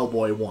good than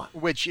Hellboy 1.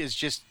 Which is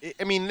just,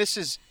 I mean,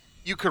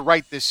 you could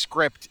write this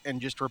script and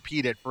just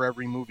repeat it for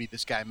every movie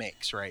this guy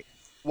makes, right?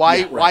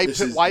 Why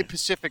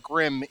Pacific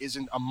Rim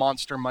isn't a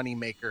monster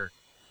moneymaker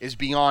is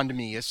beyond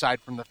me,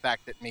 aside from the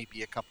fact that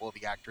maybe a couple of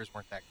the actors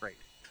weren't that great.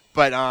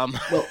 But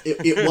well,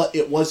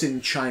 it was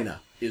in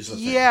China, is the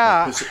thing.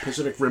 Yeah, like,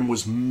 Pacific Rim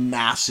was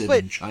massive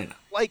in China.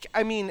 Like,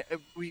 I mean,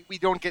 we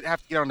don't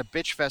have to get on a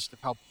bitch fest of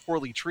how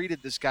poorly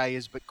treated this guy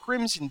is, but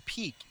Crimson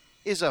Peak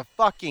is a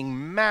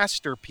fucking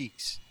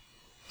masterpiece.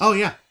 Oh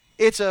yeah,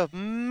 it's a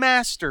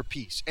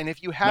masterpiece, and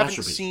if you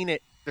haven't seen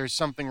it, there's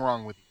something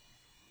wrong with you.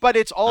 But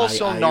it's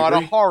also not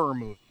a horror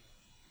movie,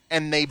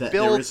 and they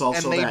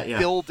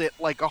build it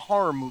like a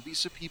horror movie,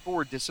 so people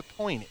were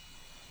disappointed.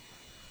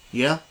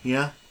 Yeah,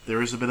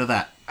 there is a bit of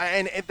that,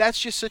 and that's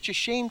just such a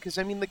shame because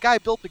I mean the guy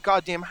built the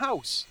goddamn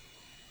house.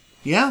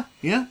 Yeah,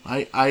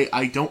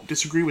 I don't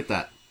disagree with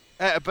that.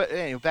 But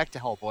anyway, back to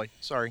Hellboy.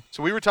 Sorry.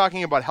 So we were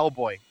talking about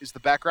Hellboy. Is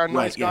the background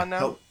noise gone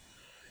now?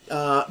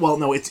 Well,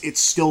 no, it's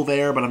still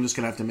there, but I'm just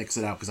gonna have to mix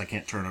it out because I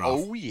can't turn it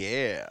off. Oh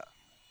yeah.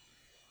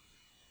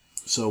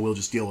 So we'll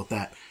just deal with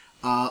that.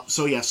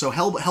 So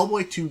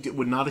Hellboy 2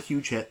 was not a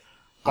huge hit.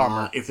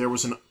 If there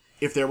was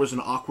an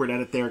awkward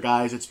edit there,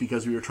 guys, it's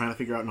because we were trying to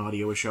figure out an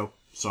audio issue.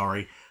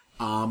 Sorry.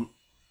 The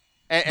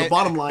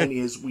bottom line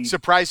is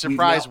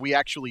surprise, we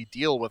actually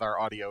deal with our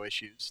audio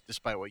issues,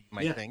 despite what you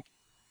might think.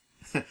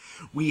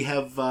 We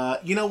have,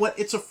 you know what?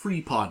 It's a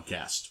free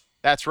podcast.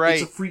 That's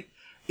right.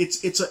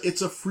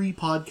 It's a free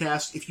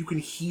podcast. If you can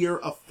hear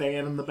a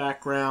fan in the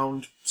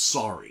background,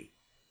 sorry.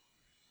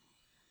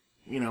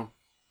 We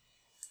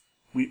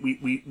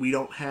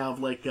don't have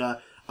like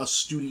a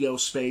studio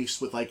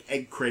space with like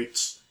egg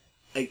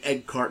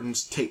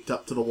cartons taped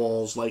up to the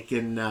walls, like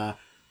in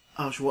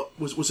what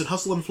was it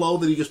Hustle and Flow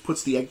that he just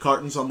puts the egg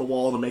cartons on the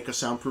wall to make a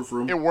soundproof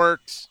room? It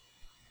works.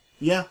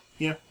 Yeah.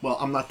 Well,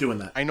 I'm not doing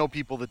that. I know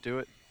people that do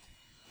it.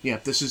 Yeah,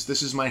 this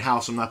is my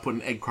house. I'm not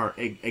putting egg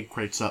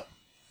crates up.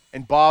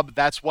 And Bob,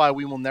 that's why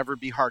we will never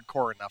be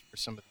hardcore enough for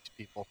some of these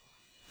people.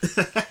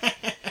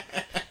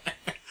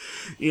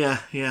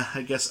 Yeah,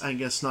 I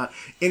guess not.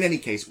 In any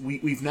case,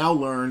 we've now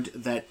learned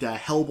that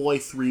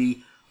Hellboy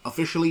 3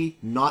 officially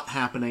not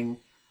happening,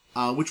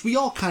 which we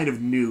all kind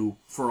of knew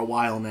for a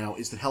while now,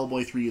 is that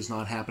Hellboy 3 is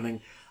not happening.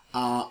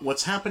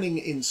 What's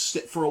happening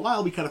for a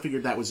while, we kind of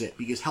figured that was it,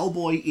 because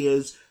Hellboy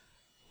is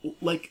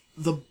like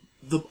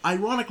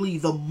ironically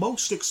the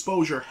most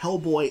exposure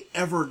Hellboy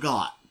ever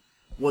got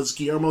was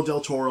Guillermo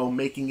del Toro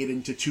making it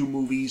into 2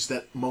 movies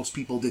that most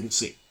people didn't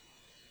see.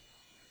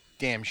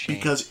 Damn shame.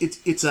 Because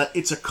it's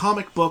a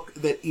comic book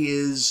that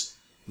is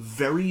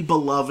very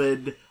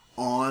beloved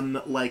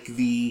on like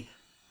the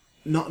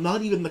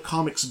not even the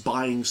comics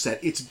buying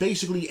set. It's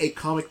basically a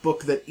comic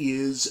book that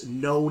is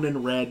known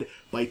and read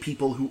by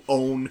people who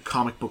own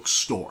comic book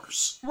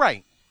stores.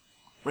 Right.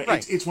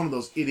 It's one of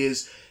those. It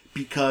is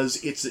because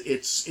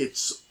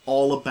it's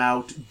all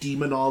about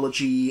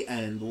demonology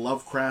and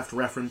Lovecraft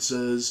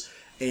references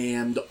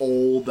and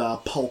old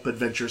pulp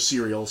adventure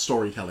serial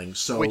storytelling.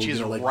 So, which is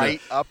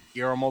up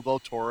Guillermo del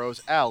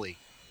Toro's alley.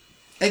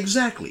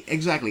 Exactly.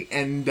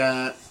 And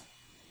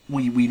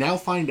we now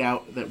find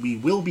out that we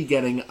will be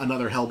getting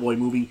another Hellboy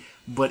movie,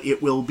 but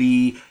it will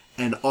be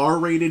an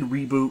R-rated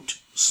reboot,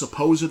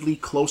 supposedly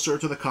closer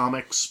to the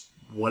comics,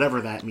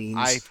 whatever that means.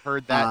 I've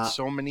heard that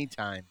so many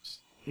times.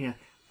 Yeah.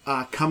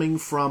 Coming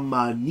from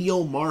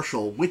Neil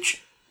Marshall,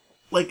 which,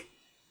 like,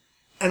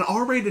 an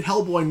R-rated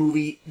Hellboy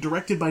movie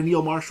directed by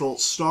Neil Marshall,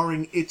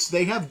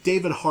 they have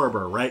David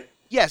Harbour, right?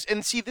 Yes,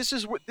 and see, this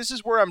is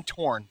where I'm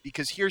torn,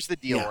 because here's the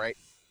deal, right?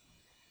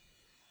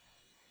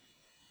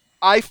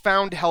 I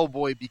found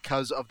Hellboy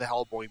because of the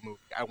Hellboy movie.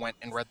 I went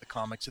and read the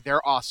comics.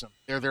 They're awesome.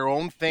 They're their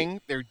own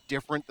thing. They're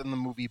different than the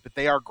movie, but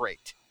they are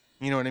great.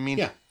 You know what I mean?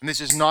 Yeah. And this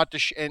is not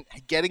and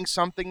getting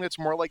something that's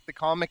more like the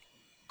comic,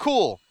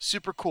 cool,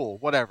 super cool,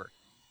 whatever.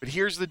 But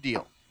here's the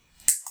deal.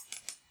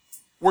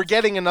 We're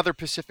getting another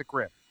Pacific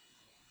Rim.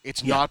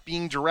 It's not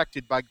being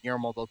directed by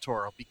Guillermo del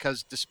Toro,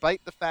 because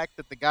despite the fact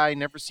that the guy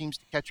never seems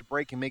to catch a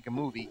break and make a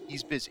movie,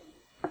 he's busy.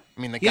 I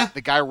mean,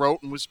 the guy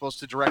wrote and was supposed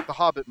to direct the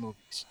Hobbit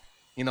movies.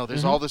 You know,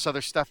 there's all this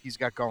other stuff he's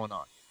got going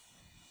on.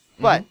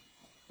 But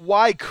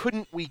why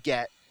couldn't we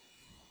get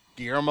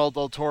Guillermo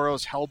del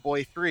Toro's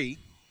Hellboy 3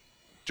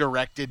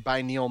 directed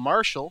by Neil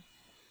Marshall,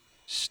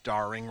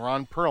 starring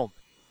Ron Perlman?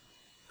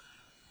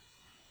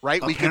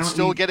 Right? Apparently, we could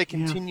still get a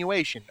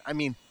continuation. I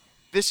mean,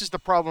 this is the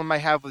problem I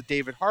have with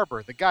David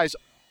Harbour. The guy's,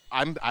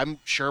 I'm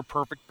sure,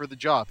 perfect for the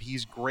job.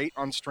 He's great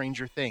on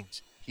Stranger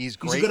Things. He's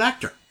great. He's a good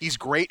actor. He's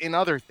great in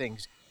other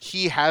things.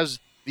 He has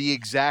the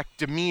exact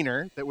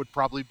demeanor that would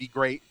probably be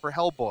great for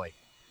Hellboy.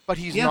 But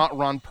he's not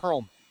Ron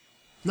Perlman.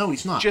 No,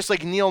 he's not. Just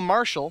like Neil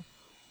Marshall,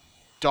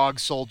 Dog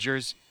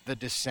Soldiers, The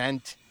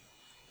Descent,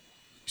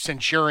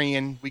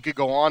 Centurion, we could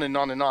go on and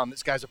on and on.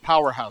 This guy's a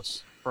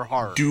powerhouse for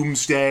horror.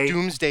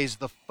 Doomsday's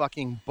the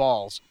fucking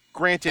balls.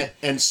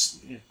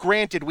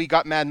 Granted, we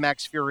got Mad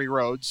Max Fury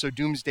Road, so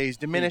Doomsday's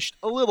diminished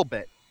a little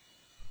bit.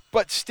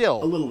 But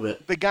still, a little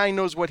bit. The guy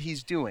knows what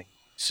he's doing.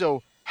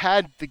 So,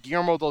 had the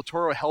Guillermo del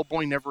Toro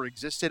Hellboy never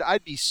existed,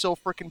 I'd be so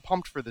freaking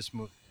pumped for this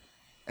movie.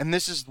 And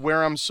this is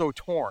where I'm so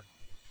torn.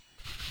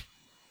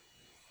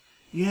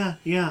 Yeah.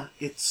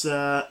 It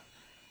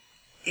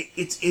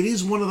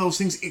is one of those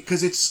things,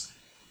 because it's,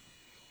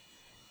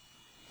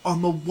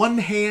 on the one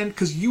hand,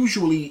 because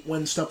usually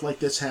when stuff like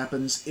this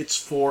happens, it's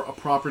for a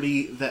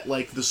property that,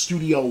 like, the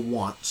studio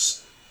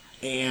wants.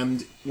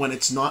 And when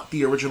it's not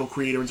the original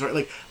creator,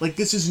 and like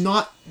this is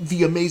not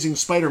the Amazing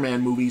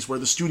Spider-Man movies where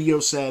the studio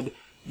said,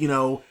 you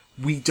know,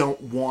 we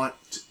don't want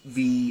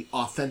the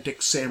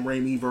authentic Sam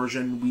Raimi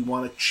version. We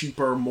want a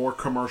cheaper, more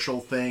commercial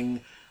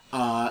thing,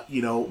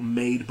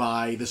 made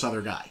by this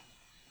other guy.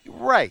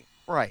 Right.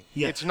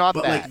 Yeah, it's not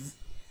but that.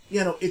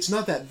 It's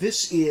not that.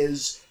 This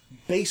is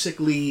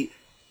basically,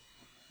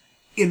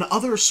 in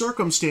other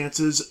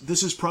circumstances,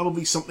 this is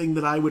probably something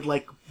that I would,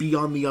 like, be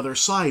on the other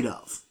side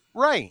of.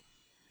 Right.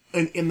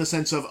 In the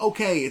sense of,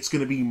 okay, it's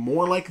going to be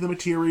more like the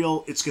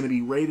material, it's going to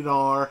be rated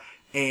R,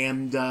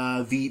 and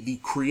the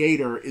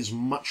creator is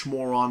much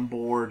more on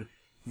board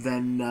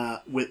than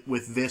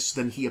with this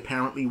than he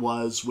apparently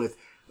was with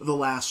the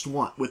last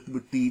one,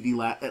 with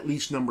the at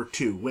least number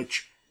 2,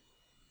 which...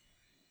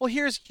 Well,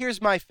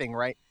 here's my thing,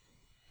 right?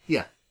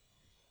 Yeah.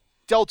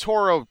 Del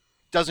Toro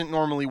doesn't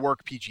normally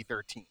work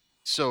PG-13,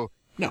 so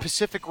no.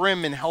 Pacific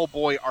Rim and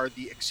Hellboy are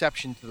the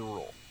exception to the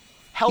rule.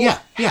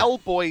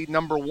 Hellboy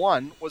number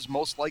 1 was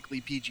most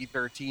likely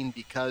PG-13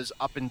 because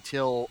up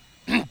until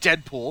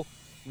Deadpool,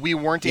 we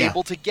weren't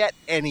able to get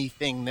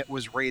anything that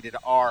was rated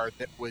R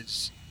that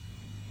was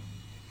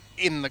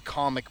in the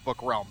comic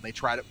book realm. They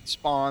tried it with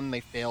Spawn.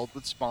 They failed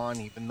with Spawn,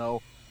 even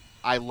though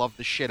I love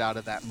the shit out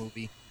of that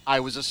movie. I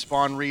was a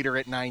Spawn reader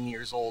at 9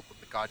 years old when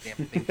the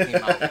goddamn thing came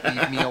out.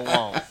 Leave me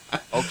alone.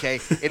 Okay?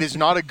 It is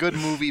not a good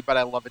movie, but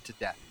I love it to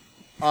death.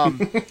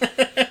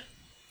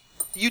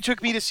 You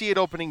took me to see it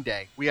opening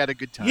day. We had a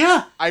good time.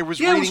 Yeah. I was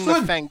reading the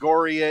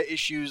Fangoria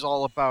issues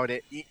all about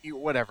it.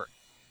 Whatever.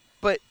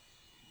 But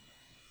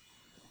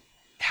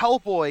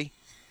Hellboy,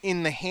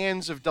 in the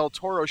hands of Del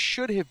Toro,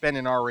 should have been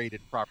an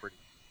R-rated property.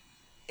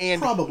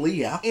 And probably,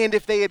 yeah. And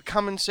if they had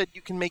come and said,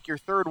 you can make your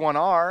third one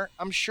R,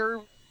 I'm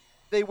sure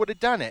they would have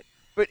done it.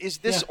 But is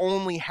this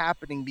only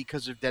happening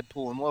because of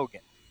Deadpool and Logan?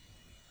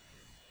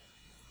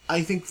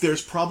 I think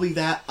there's probably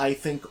that. I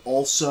think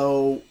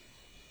also,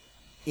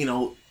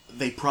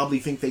 they probably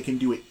think they can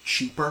do it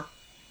cheaper.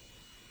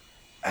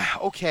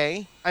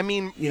 Okay, I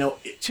mean,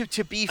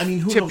 to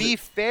be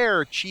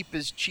fair, cheap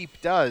as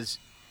cheap does.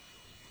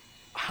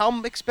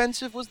 How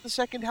expensive was the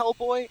second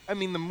Hellboy? I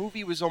mean, the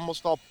movie was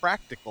almost all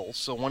practical,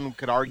 so one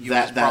could argue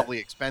it's probably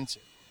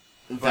expensive.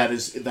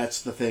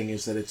 That's the thing,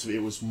 is that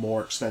it was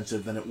more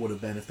expensive than it would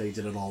have been if they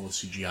did it all with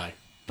CGI.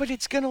 But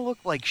it's gonna look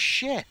like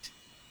shit.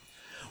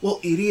 Well,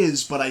 it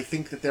is, but I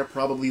think that they're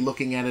probably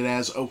looking at it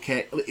as,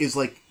 okay, is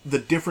like the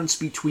difference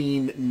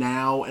between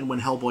now and when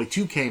Hellboy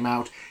 2 came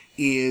out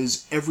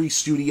is every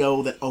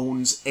studio that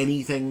owns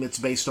anything that's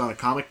based on a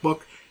comic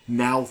book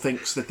now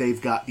thinks that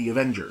they've got the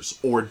Avengers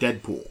or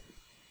Deadpool.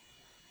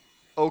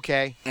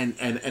 Okay. And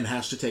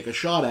has to take a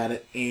shot at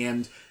it.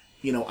 And,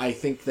 I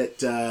think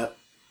that,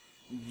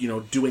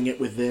 doing it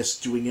with this,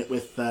 doing it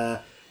with,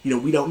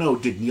 we don't know.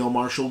 Did Neil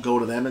Marshall go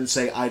to them and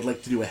say, I'd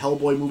like to do a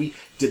Hellboy movie?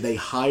 Did they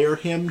hire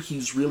him?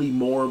 He's really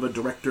more of a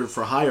director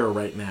for hire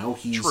right now.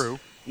 He's, True.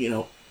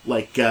 Neil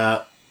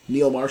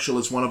Marshall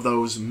is one of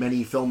those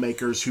many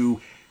filmmakers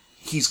who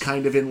he's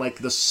kind of in, like,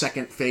 the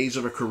second phase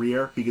of a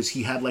career, because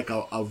he had, like,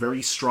 a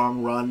very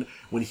strong run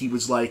when he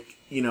was, like,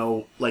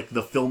 like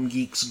the film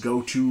geeks'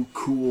 go-to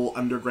cool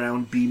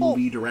underground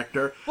B-movie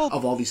director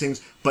of all these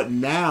things. But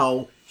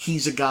now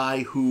he's a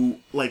guy who,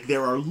 like,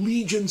 there are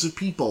legions of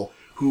people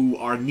who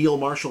are Neil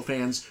Marshall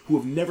fans who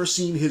have never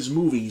seen his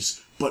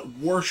movies but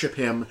worship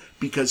him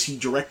because he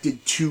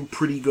directed 2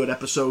 pretty good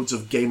episodes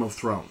of Game of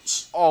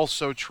Thrones.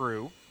 Also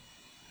true.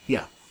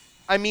 Yeah.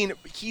 I mean,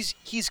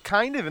 he's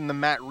kind of in the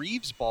Matt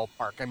Reeves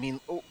ballpark. I mean,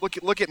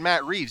 look at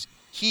Matt Reeves.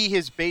 He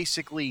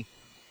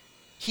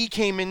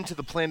came into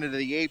the Planet of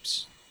the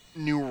Apes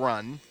new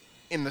run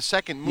in the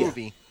second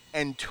movie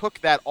and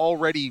took that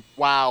already,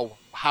 wow,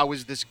 how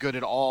is this good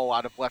at all,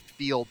 out of left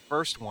field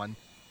first one,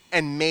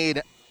 and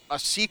made a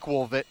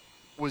sequel that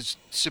was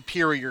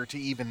superior to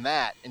even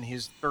that, and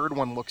his third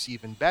one looks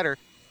even better.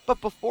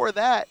 But before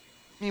that,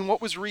 I mean,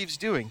 what was Reeves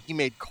doing? He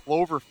made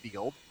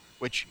Cloverfield,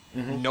 which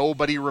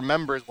nobody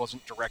remembers,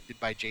 wasn't directed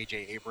by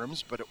J.J.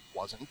 Abrams, but it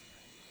wasn't.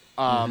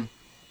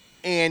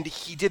 And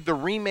he did the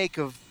remake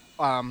of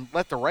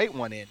Let the Right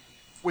One In,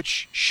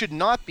 which should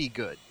not be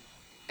good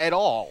at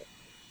all,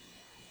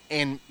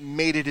 and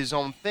made it his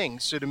own thing.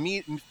 So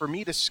for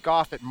me to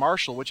scoff at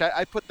Marshall, which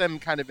I put them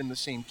kind of in the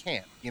same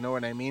camp, you know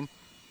what I mean?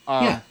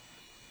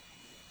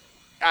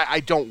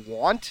 I don't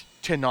want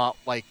to not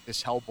like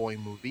this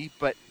Hellboy movie,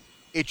 but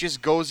it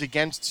just goes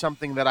against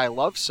something that I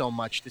love so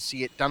much to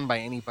see it done by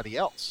anybody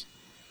else.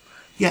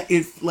 Yeah,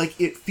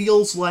 it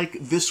feels like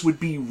this would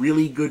be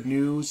really good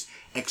news,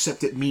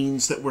 except it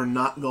means that we're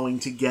not going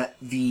to get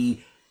the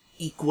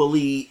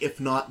equally, if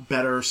not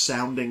better,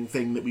 sounding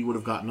thing that we would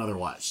have gotten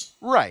otherwise.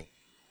 Right.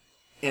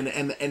 And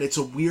it's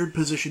a weird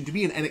position to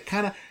be in, and it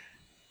kind of,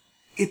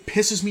 it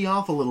pisses me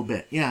off a little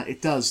bit. Yeah,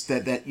 it does,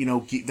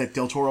 that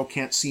Del Toro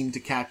can't seem to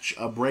catch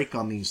a break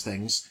on these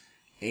things.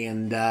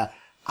 And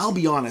I'll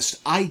be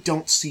honest, I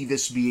don't see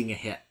this being a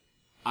hit.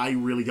 I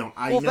really don't.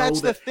 I know that's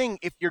the thing.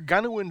 If you're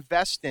going to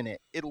invest in it,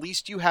 at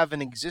least you have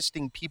an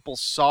existing people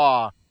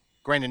saw,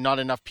 granted not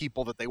enough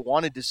people that they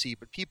wanted to see,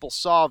 but people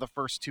saw the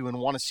first 2 and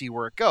want to see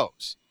where it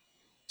goes.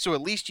 So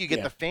at least you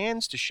get the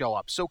fans to show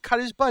up. So cut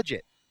his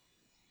budget.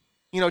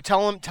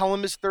 Tell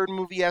him his third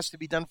movie has to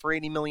be done for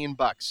 $80 million,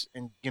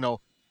 and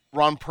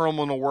Ron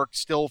Perlman will work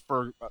still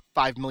for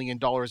 $5 million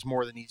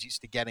more than he's used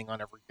to getting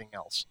on everything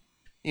else.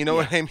 You know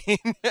what I mean?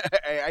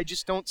 I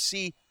just don't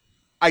see.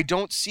 I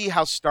don't see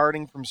how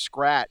starting from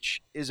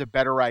scratch is a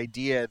better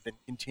idea than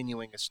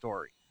continuing a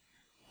story.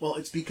 Well,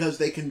 it's because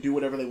they can do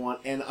whatever they want,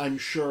 and I'm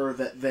sure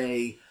that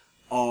they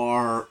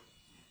are,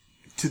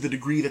 to the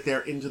degree that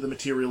they're into the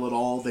material at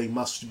all, they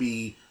must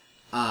be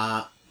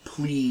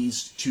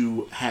pleased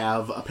to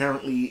have,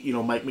 apparently,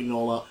 Mike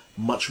Mignola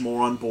much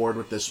more on board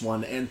with this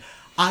one. And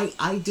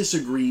I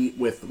disagree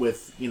with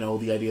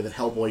the idea that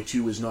Hellboy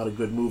 2 is not a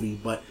good movie,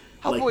 but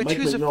Hellboy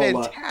 2 is a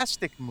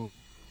fantastic movie.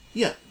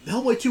 Yeah,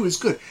 Hellboy 2 is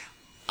good.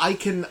 I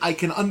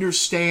can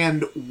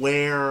understand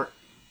where,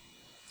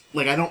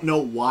 like, I don't know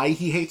why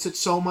he hates it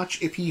so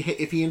much, if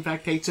he in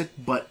fact hates it,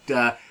 but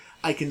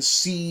I can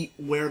see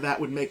where that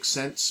would make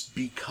sense,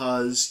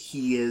 because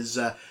he is,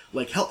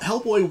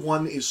 Hellboy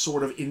 1 is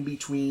sort of in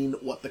between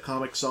what the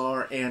comics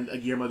are and a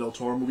Guillermo del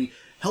Toro movie.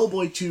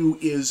 Hellboy 2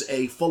 is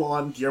a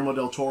full-on Guillermo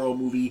del Toro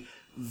movie,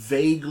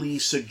 vaguely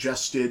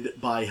suggested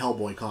by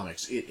Hellboy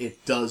comics.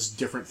 It does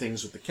different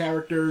things with the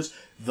characters,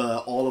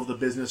 all of the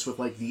business with,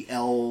 like, the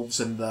elves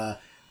and the,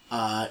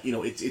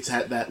 it's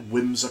had that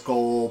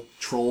whimsical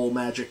troll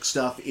magic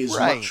stuff is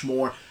much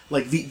more,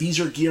 like, these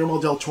are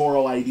Guillermo del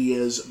Toro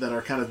ideas that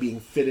are kind of being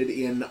fitted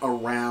in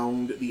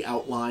around the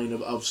outline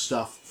of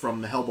stuff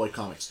from the Hellboy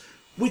comics,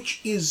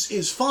 which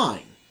is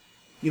fine.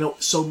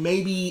 So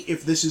maybe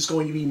if this is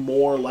going to be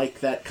more like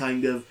that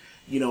kind of,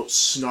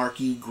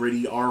 snarky,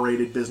 gritty,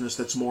 R-rated business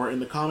that's more in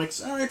the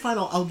comics, all right, fine,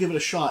 I'll give it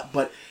a shot,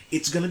 but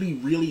it's going to be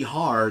really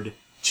hard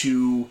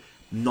to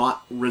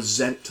not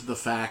resent the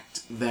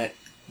fact that,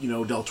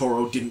 Del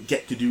Toro didn't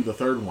get to do the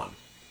third one.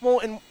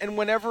 Well, and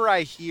whenever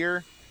I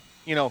hear,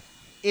 in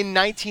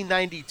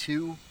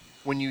 1992,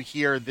 when you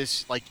hear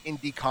this like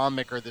indie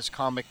comic or this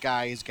comic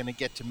guy is going to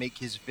get to make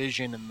his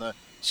vision and the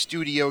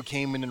studio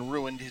came in and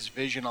ruined his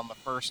vision on the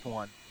first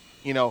one.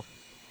 You know,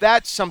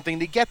 that's something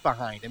to get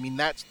behind. I mean,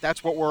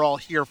 that's what we're all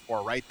here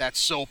for, right? That's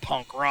so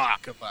punk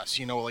rock of us,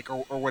 you know, like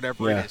or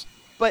whatever it is.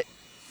 But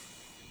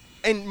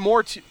and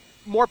more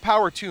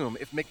power to him.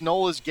 If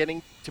Mignola is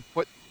getting to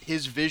put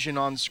his vision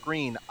on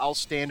screen, I'll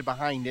stand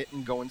behind it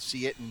and go and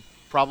see it and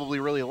probably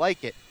really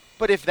like it.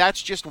 But if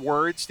that's just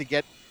words to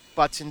get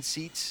butts in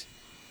seats,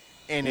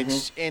 and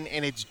it's and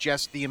it's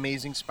just the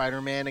Amazing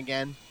Spider-Man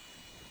again,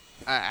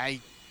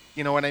 I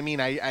you know what I mean?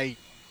 I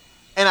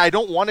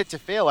don't want it to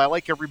fail. I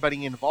like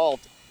everybody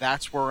involved.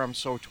 That's where I'm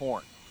so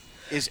torn.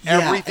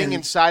 Everything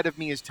inside of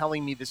me is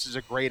telling me this is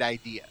a great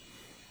idea.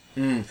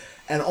 And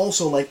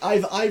also, like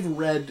I've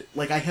read,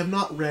 like I have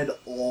not read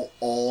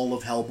all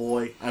of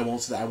Hellboy. I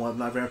won't say that I've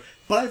not read,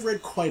 but I've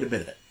read quite a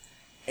bit of it,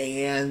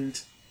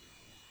 and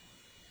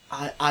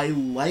I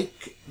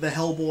like the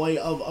Hellboy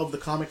of the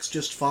comics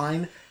just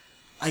fine.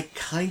 I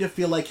kind of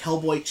feel like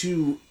Hellboy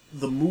 2,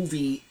 the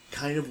movie,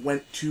 kind of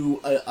went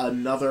to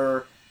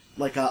another,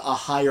 like a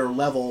higher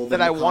level that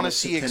I want to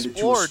see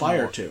explored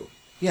aspire to.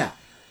 Yeah,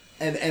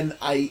 and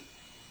I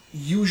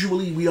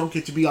usually we don't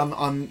get to be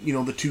on you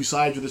know the two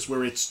sides of this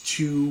where it's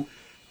two,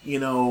 you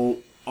know,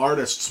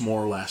 artists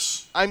more or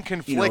less. I'm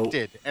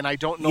conflicted, and I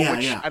don't know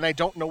and I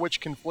don't know which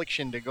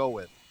confliction to go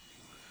with.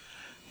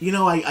 You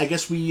know, I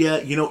guess we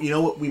you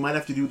know what, we might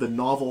have to do the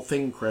novel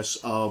thing, Chris,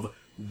 of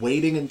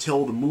waiting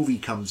until the movie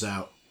comes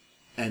out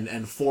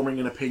and forming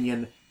an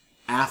opinion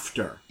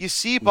after. You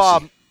see,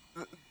 Bob,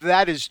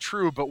 that is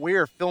true, but we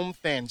are film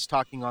fans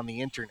talking on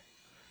the internet.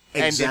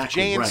 Exactly, and if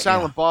Jay and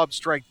Silent Bob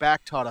Strike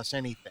Back taught us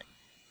anything,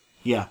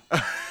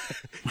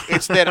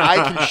 it's that I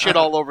can shit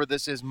all over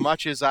this as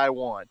much as I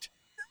want.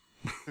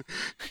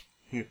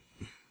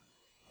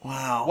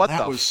 Wow. What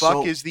the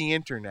fuck is the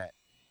internet?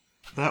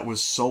 That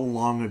was so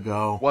long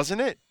ago.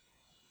 Wasn't it?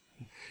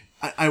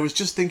 I was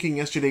just thinking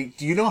yesterday,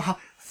 do you know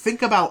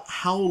think about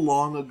how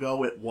long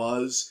ago it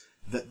was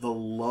that the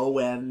low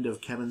end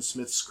of Kevin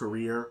Smith's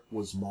career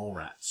was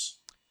Mallrats?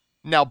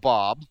 Now,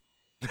 Bob,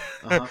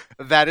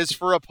 that is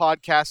for a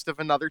podcast of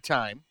another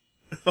time.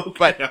 Okay,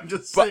 but, I'm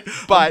just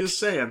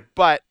saying.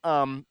 But,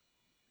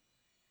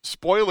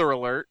 spoiler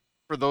alert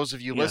for those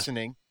of you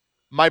listening,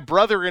 my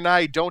brother and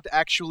I don't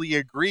actually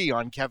agree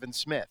on Kevin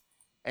Smith.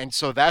 And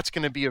so that's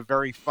going to be a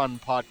very fun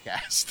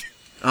podcast.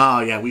 Oh,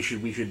 yeah, we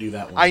should do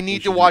that one. I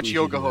need to watch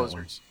Yoga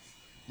Hosers.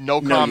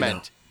 No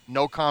comment.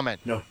 No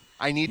comment. No.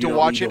 I need to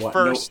watch it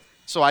first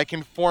so I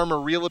can form a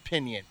real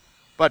opinion.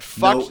 But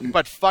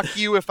fuck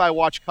you if I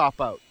watch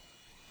Cop Out.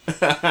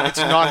 It's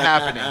not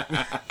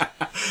happening.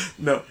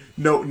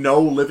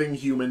 No living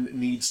human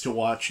needs to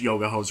watch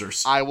Yoga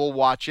Hosers. I will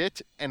watch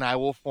it, and I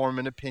will form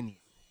an opinion.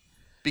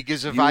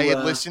 Because if I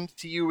had listened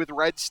to you with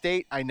Red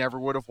State, I never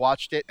would have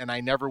watched it, and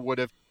I never would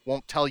have,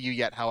 won't tell you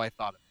yet how I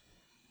thought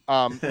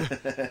of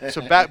it.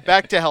 So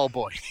back to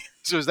Hellboy.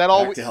 So is that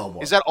all?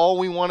 Is that all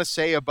we want to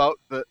say about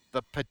the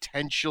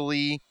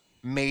potentially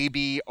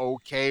maybe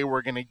okay?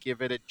 We're gonna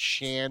give it a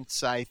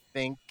chance. I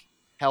think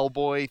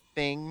Hellboy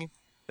thing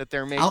that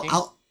they're making.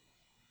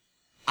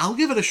 I'll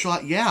give it a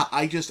shot. Yeah,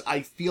 I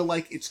feel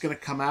like it's gonna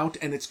come out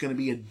and it's gonna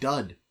be a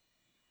dud.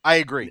 I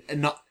agree.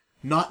 And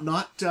not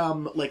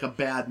like a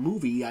bad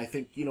movie. I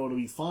think, you know, it'll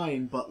be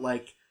fine. But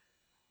like,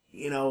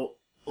 you know.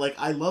 Like,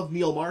 I love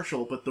Neil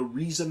Marshall, but the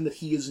reason that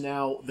he is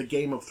now the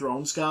Game of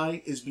Thrones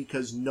guy is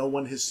because no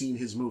one has seen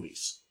his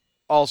movies.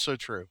 Also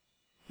true.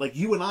 Like,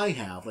 you and I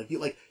have. Like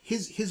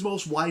his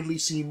most widely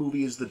seen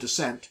movie is The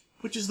Descent,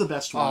 which is the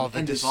best one. Oh,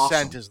 The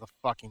Descent is the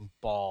fucking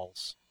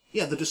balls.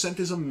 Yeah, The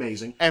Descent is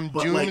amazing. And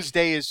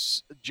Doomsday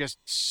is just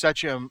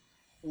such a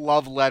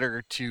love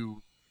letter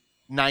to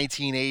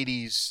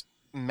 1980s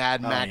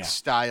Mad Max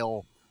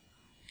style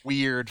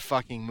weird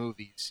fucking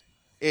movies.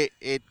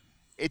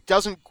 It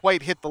doesn't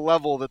quite hit the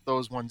level that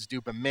those ones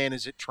do, but man,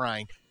 is it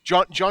trying.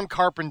 John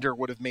Carpenter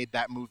would have made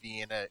that movie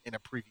in a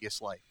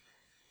previous life.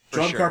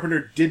 John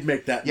Carpenter did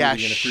make that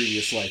movie in a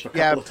previous life a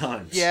couple of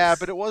times. Yeah,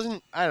 but it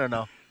wasn't. I don't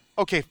know.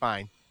 Okay,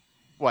 fine.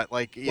 What?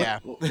 Like, yeah.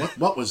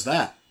 What was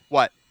that?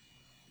 What?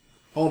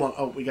 Hold on.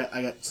 Oh,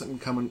 I got something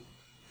coming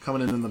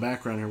in the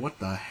background here. What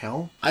the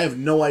hell? I have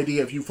no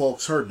idea if you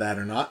folks heard that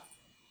or not.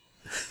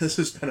 This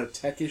has been a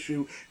tech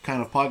issue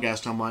kind of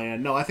podcast on my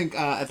end. No, I think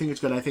it's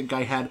good. I think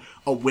I had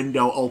a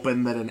window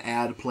open that an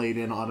ad played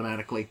in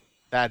automatically.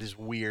 That is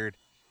weird.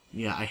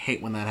 Yeah, I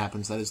hate when that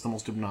happens. That is the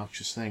most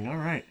obnoxious thing. All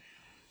right.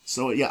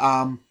 So yeah,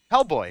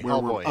 Hellboy.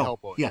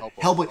 Yeah,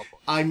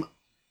 Hellboy.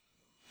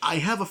 I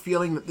have a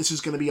feeling that this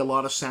is going to be a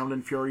lot of sound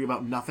and fury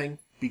about nothing,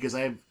 because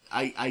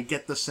I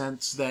get the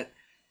sense that,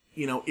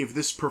 you know, if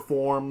this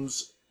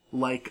performs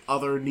like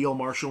other Neil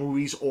Marshall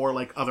movies or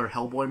like other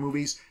Hellboy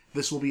movies,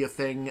 this will be a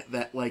thing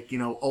that, like, you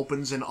know,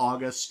 opens in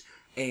August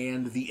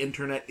and the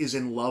internet is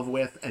in love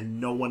with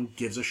and no one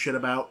gives a shit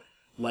about.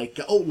 Like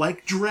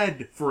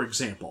Dredd, for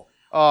example.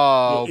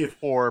 Oh, you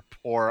know,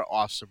 poor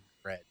awesome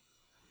Dredd.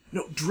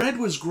 No, Dredd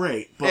was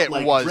great, but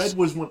Dredd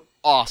was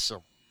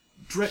awesome.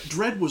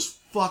 Dredd was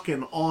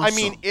fucking awesome. I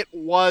mean, it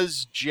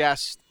was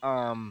just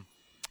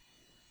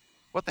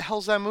what the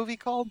hell's that movie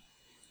called?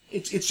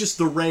 It's just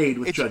The Raid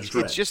with Judge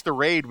Dredd. It's just The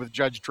Raid with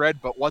Judge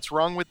Dredd, but what's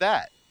wrong with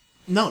that?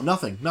 No,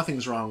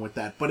 nothing's wrong with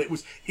that. But it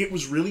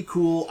was really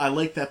cool. I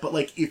like that. But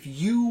like, if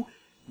you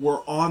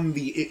were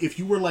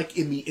like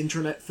in the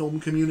internet film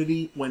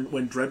community when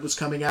Dredd was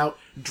coming out,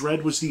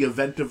 Dredd was the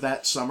event of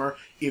that summer.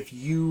 If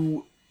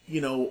you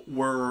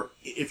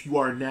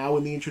are now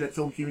in the internet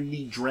film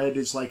community, Dredd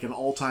is like an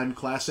all-time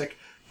classic.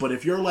 But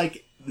if you're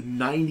like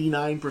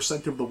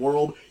 99% of the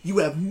world, you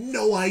have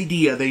no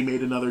idea they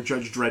made another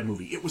Judge Dredd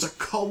movie. It was a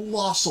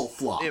colossal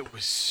flop. It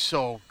was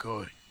so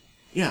good.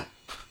 Yeah.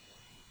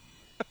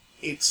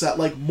 It's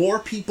like more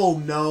people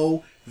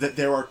know that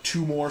there are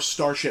 2 more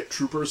Starship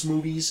Troopers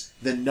movies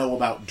than know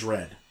about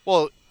Dredd.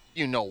 Well,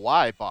 you know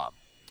why, Bob?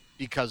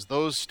 Because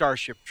those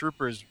Starship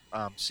Troopers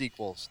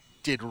sequels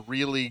did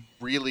really,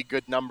 really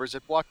good numbers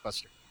at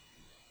Blockbuster.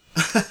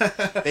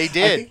 They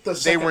did.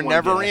 They were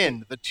never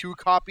in. The 2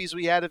 copies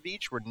we had of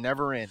each were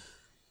never in.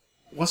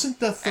 Wasn't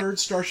the third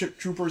Starship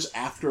Troopers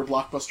after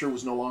Blockbuster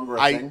was no longer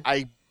a thing?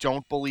 I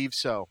don't believe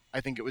so.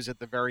 I think it was at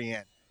the very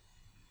end.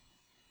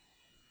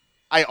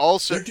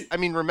 I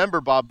mean,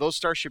 remember, Bob, those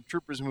Starship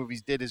Troopers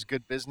movies did as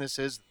good business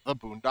as The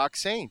Boondock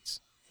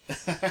Saints,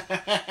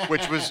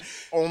 which was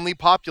only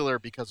popular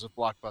because of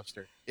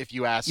Blockbuster, if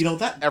you ask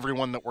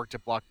everyone that worked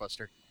at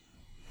Blockbuster.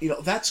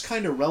 That's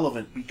kind of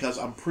relevant because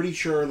I'm pretty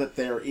sure that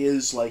there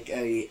is like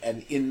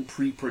an in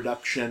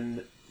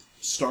pre-production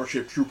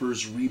Starship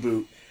Troopers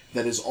reboot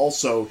that is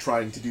also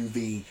trying to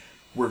do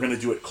we're going to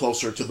do it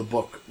closer to the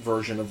book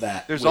version of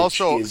that. There's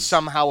also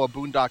somehow a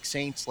Boondock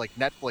Saints like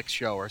Netflix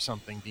show or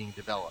something being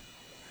developed.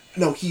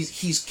 No, he's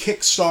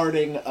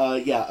kickstarting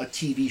a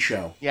TV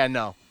show. Yeah,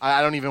 no.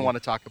 I don't even want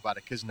to talk about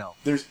it because no.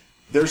 There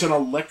is an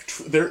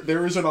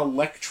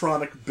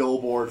electronic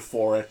billboard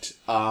for it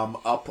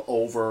up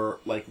over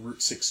like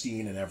Route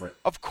 16 in Everett.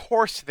 Of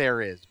course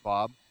there is,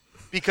 Bob.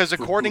 Because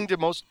according to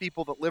most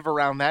people that live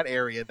around that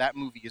area, that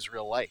movie is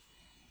real life.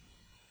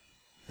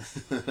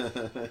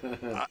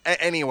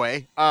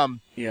 Anyway,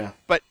 yeah.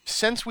 But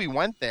since we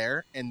went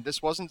there, and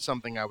this wasn't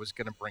something I was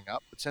going to bring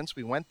up, but since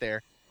we went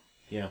there,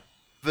 yeah,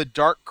 The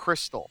Dark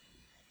Crystal.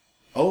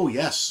 Oh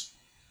yes,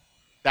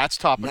 that's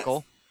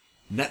topical.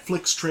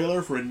 Netflix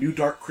trailer for a new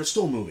Dark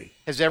Crystal movie.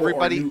 Has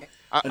everybody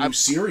a new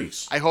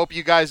series? I hope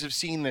you guys have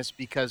seen this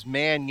because,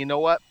 man, you know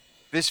what?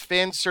 This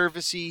fan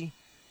servicey,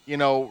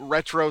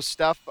 retro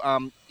stuff.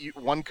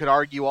 One could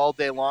argue all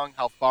day long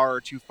how far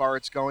or too far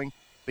it's going.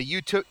 But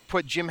you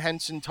put Jim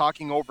Henson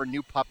talking over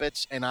new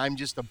puppets, and I'm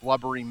just a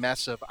blubbery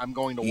mess of I'm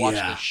going to watch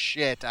the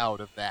shit out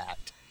of that.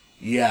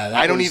 Yeah,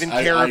 I don't even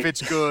care if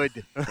it's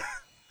good.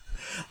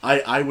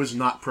 I was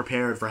not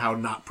prepared for how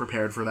not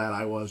prepared for that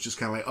I was. Just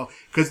kind of like,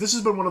 because this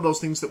has been one of those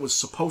things that was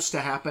supposed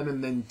to happen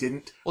and then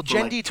didn't. Well, for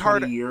like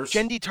 20 years.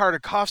 Jendi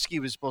Tartakovsky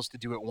was supposed to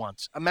do it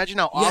once. Imagine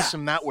how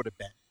awesome that would have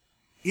been.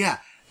 Yeah,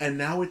 and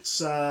now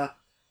it's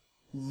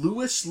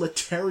Louis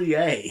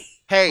Leterrier.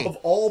 Hey, of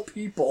all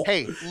people.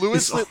 Hey,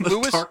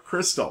 Dark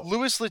Crystal.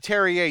 Louis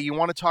Leterrier, you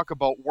want to talk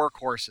about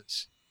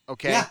workhorses,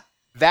 okay? Yeah.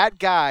 That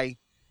guy,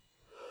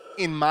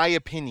 in my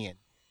opinion,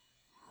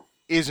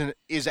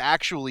 is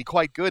actually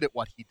quite good at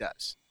what he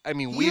does. I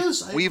mean,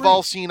 we've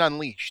all seen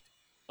Unleashed.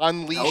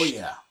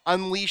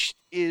 Unleashed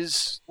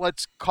is,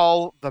 let's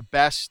call, the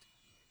best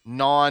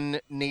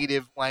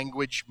non-native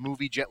language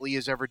movie Jet Li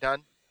has ever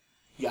done.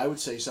 Yeah, I would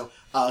say so.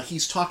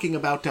 He's talking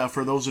about,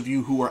 for those of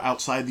you who are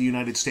outside the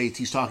United States,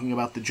 he's talking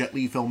about the Jet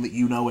Li film that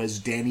you know as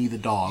Danny the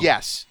Dog.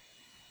 Yes.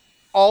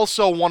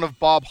 Also one of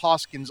Bob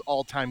Hoskins'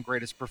 all-time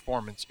greatest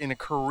performance in a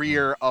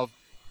career of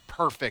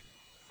perfect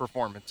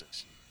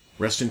performances.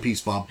 Rest in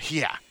peace, Bob.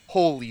 Yeah.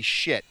 Holy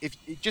shit.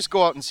 Just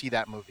go out and see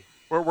that movie.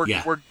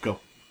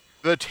 Go.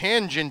 The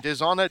tangent is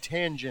on a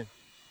tangent.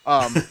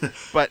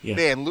 But yeah.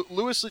 Man,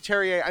 Louis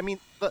Leterrier, I mean,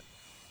 the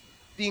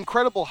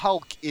Incredible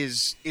Hulk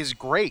is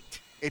great.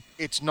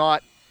 It's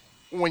not,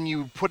 when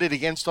you put it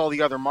against all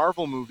the other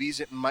Marvel movies,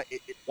 it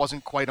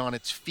wasn't quite on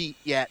its feet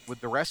yet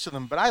with the rest of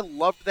them, but I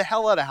loved the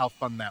hell out of how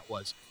fun that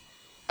was.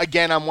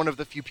 Again, I'm one of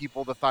the few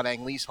people that thought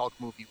Ang Lee's Hulk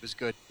movie was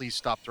good. Please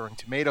stop throwing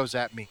tomatoes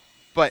at me.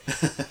 But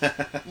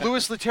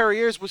Louis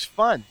Leterrier's was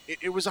fun.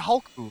 It was a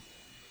Hulk movie.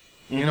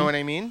 Mm-hmm. You know what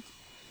I mean?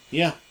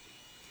 Yeah.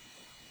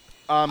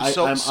 I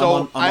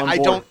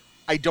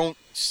don't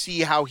see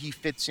how he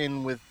fits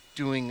in with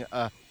doing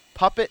a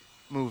puppet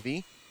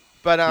movie,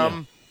 but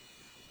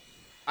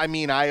I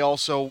mean, I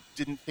also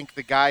didn't think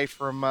the guy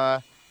from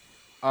How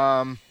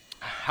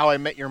I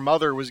Met Your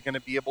Mother was going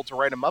to be able to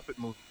write a Muppet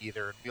movie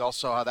either. We all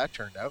saw how that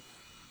turned out.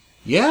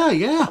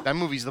 Yeah. That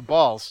movie's the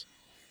balls.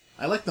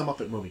 I like the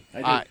Muppet movie.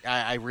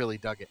 I really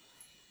dug it.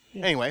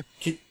 Yeah. Anyway.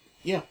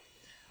 Yeah.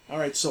 All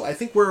right, so I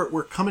think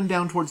we're coming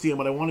down towards the end,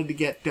 but I wanted to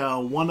get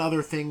one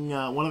other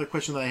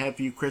question that I had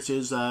for you, Chris,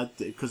 is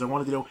because I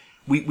wanted to know,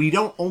 we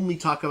don't only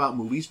talk about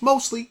movies,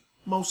 mostly.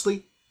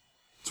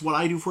 It's what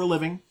I do for a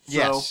living. So,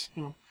 yes.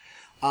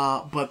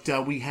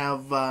 But we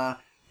have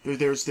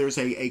there's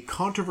a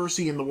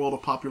controversy in the world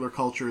of popular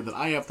culture that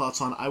I have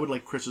thoughts on. I would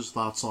like Chris's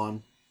thoughts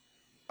on.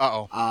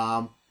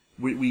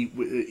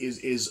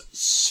 is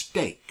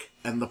steak,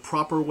 and the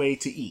proper way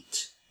to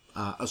eat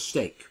a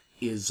steak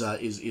is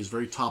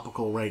very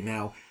topical right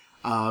now.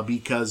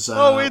 Because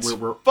it's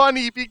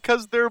funny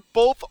because they're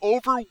both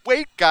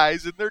overweight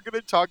guys and they're going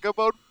to talk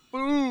about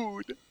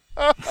food.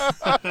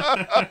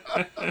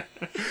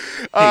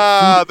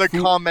 The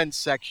comments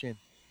section.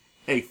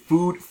 Hey,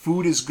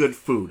 food is good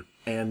food,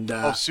 and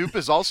soup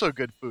is also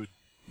good food.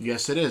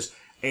 Yes, it is,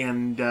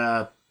 and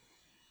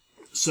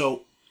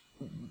so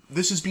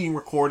this is being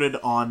recorded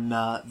on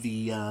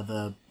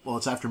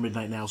it's after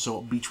midnight now, so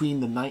between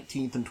the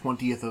 19th and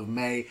 20th of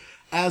May.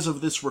 As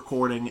of this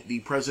recording,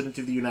 the President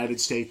of the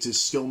United States is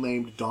still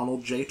named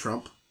Donald J.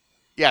 Trump.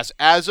 Yes,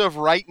 as of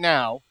right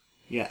now.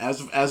 Yeah,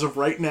 as of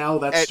right now,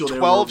 that's at still there.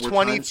 At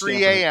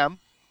 12:23 a.m.,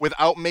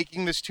 without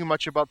making this too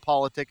much about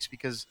politics,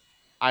 because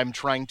I'm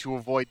trying to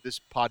avoid this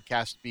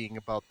podcast being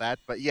about that.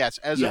 But yes,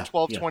 as of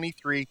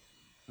 12:23,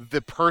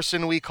 the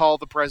person we call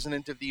the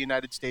President of the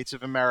United States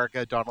of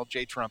America, Donald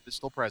J. Trump, is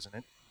still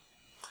president.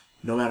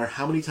 No matter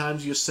how many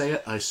times you say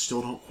it, I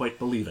still don't quite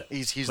believe it.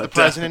 He's the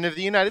President of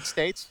the United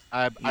States.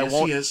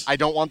 He is. I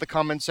don't want the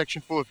comment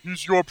section full of,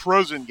 he's your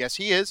president. Yes,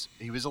 he is.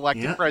 He was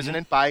elected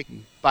president by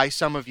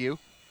some of you.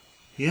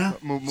 Yeah.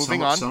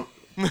 Moving on.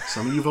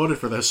 Some of you voted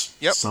for this.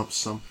 Yep.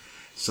 Some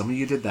of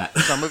you did that.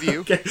 Some of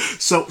you. Okay.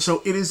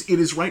 So it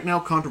is right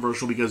now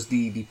controversial because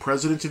the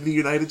President of the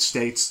United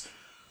States,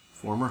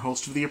 former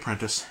host of The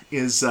Apprentice,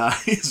 is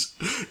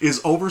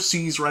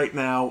overseas right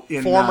now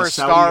in former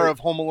star of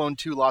Home Alone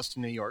 2: Lost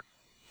in New York.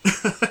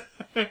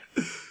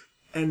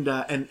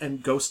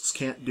 and Ghosts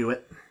Can't Do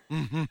It.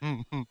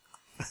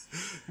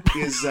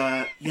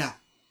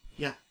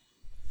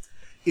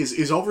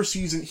 Is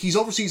overseas. He's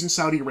overseas in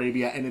Saudi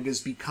Arabia, and it has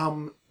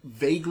become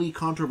vaguely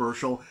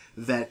controversial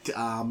that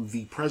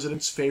the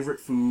president's favorite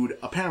food,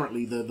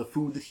 apparently the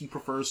food that he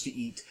prefers to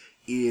eat,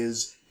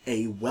 is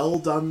a well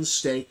done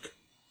steak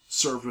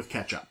served with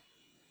ketchup.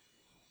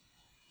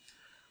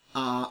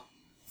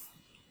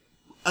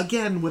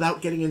 Again,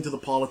 without getting into the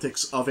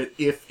politics of it,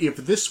 if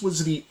this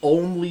was the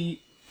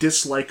only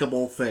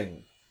dislikable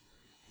thing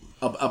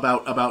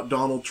about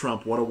Donald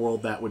Trump, what a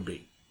world that would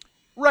be.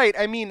 Right.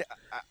 I mean,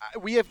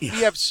 we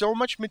have so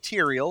much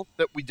material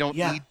that we don't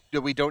need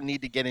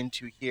to get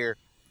into here.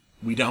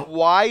 We don't.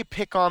 Why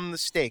pick on the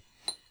steak?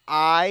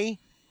 I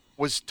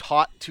was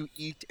taught to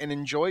eat and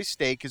enjoy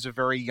steak as a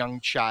very young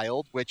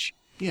child, which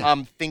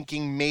I'm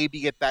thinking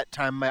maybe at that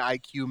time my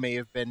IQ may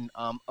have been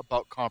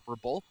about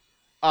comparable.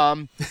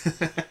 Well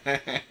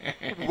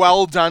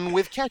done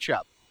with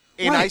ketchup.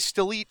 And I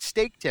still eat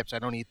steak tips. I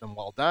don't eat them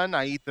well done.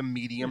 I eat them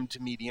medium to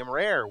medium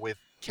rare with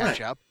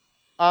ketchup.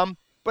 Right.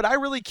 But I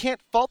really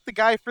can't fault the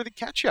guy for the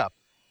ketchup.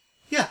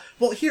 Yeah.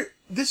 Well, here,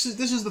 this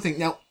is the thing.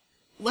 Now,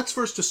 let's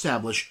first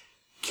establish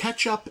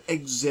ketchup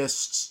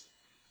exists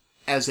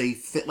as a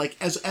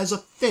as a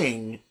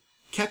thing.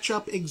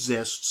 Ketchup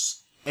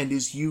exists and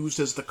is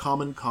used as the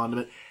common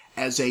condiment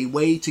as a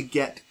way to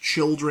get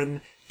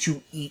children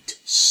to eat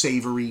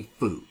savory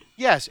food.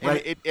 Yes,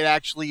 right? And it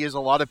actually is a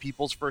lot of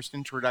people's first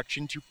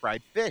introduction to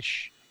fried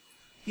fish.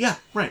 Yeah,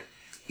 right.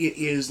 It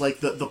is like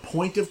the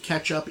point of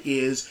ketchup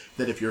is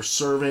that if you're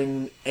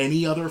serving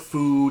any other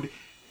food,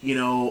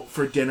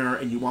 for dinner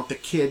and you want the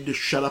kid to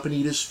shut up and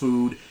eat his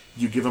food,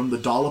 you give him the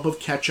dollop of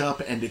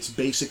ketchup and it's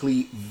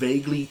basically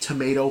vaguely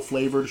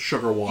tomato-flavored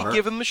sugar water. You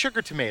give him the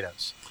sugar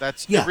tomatoes.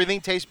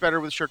 Everything tastes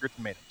better with sugar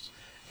tomatoes.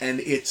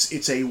 And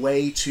it's a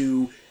way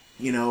to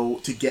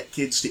get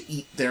kids to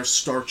eat their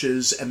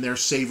starches and their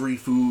savory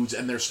foods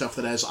and their stuff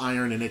that has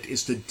iron in it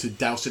is to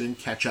douse it in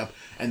ketchup.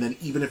 And then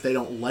even if they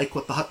don't like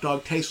what the hot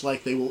dog tastes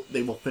like, they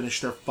will finish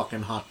their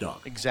fucking hot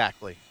dog.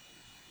 Exactly.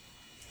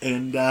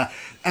 So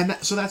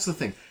that's the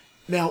thing.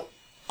 Now,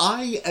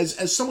 I,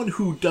 as someone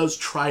who does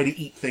try to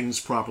eat things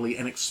properly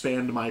and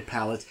expand my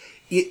palate,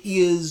 it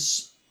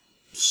is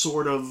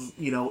sort of,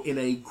 in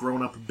a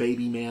grown-up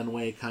baby man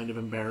way, kind of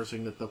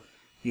embarrassing that the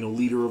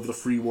leader of the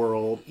free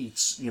world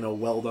eats,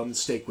 well-done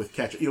steak with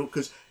ketchup.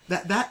 Because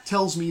that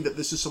tells me that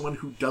this is someone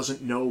who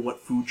doesn't know what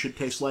food should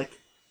taste like.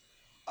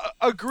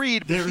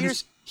 Agreed.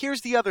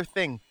 Here's the other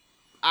thing.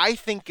 I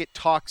think it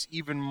talks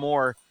even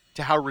more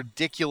to how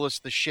ridiculous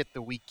the shit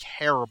that we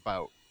care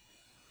about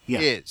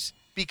is.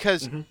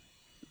 Because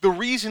the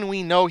reason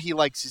we know he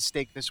likes his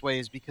steak this way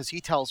is because he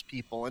tells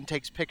people and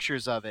takes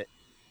pictures of it.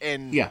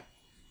 And,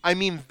 I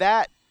mean,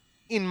 that,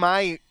 in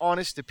my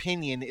honest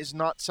opinion, is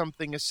not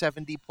something a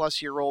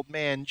 70-plus-year-old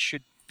man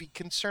should be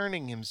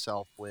concerning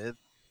himself with.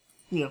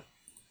 Yeah.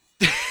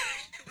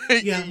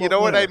 You know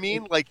what I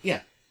mean?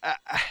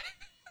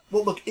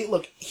 Well, look.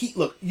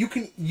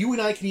 You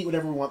and I can eat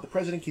whatever we want. The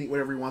president can eat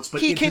whatever he wants,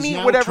 but he can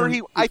eat whatever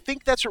I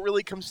think that's what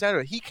really comes down to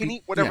it. He can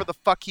eat whatever the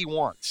fuck he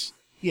wants.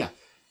 Yeah.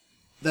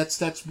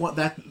 That's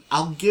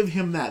I'll give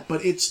him that,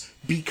 but it's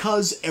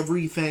because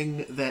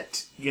everything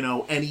that,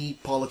 any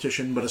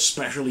politician, but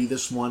especially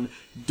this one,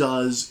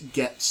 does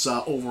gets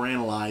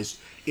overanalyzed.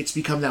 It's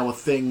become now a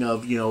thing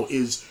of,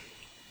 is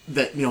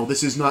that,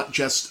 this is not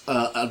just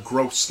a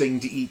gross thing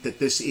to eat, that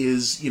this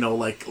is,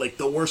 like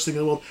the worst thing in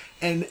the world.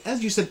 And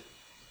as you said,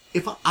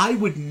 if I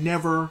would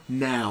never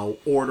now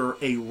order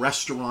a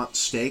restaurant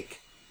steak.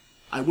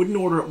 I wouldn't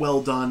order it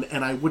well done,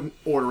 and I wouldn't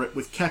order it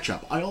with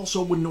ketchup. I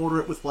also wouldn't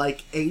order it with,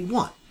 like,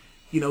 A1.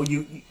 You know,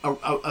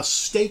 a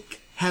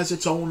steak has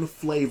its own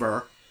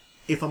flavor.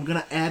 If I'm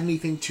going to add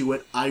anything to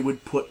it, I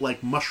would put,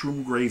 like,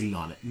 mushroom gravy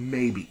on it.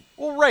 Maybe.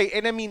 Well, right.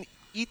 And, I mean,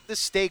 eat the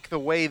steak the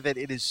way that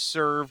it is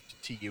served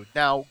to you.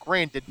 Now,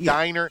 granted,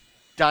 diner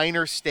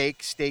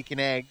steak and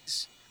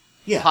eggs,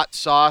 hot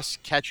sauce,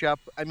 ketchup.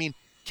 I mean,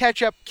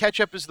 ketchup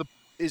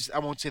is I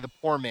won't say the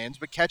poor man's,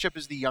 but ketchup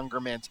is the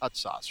younger man's hot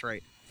sauce,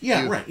 right?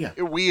 Yeah, right, yeah.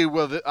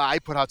 I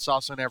put hot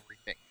sauce on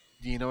everything.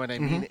 Do you know what I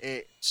mean?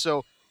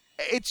 So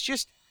it's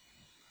just,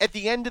 at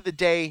the end of the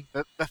day,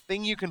 the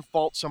thing you can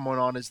fault someone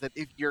on is that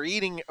if you're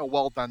eating a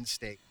well-done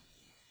steak,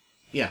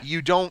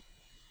 you don't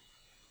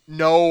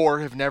know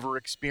or have never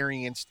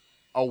experienced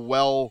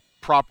a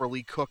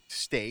properly cooked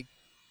steak,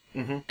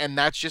 and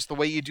that's just the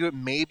way you do it.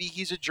 Maybe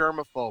he's a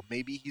germaphobe.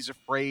 Maybe he's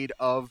afraid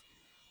of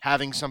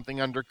having something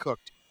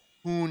undercooked.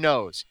 Who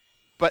knows?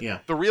 But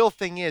the real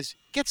thing is,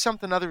 get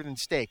something other than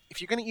steak.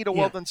 If you're going to eat a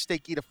well-done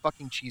steak, eat a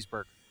fucking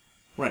cheeseburger.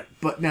 Right.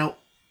 But now,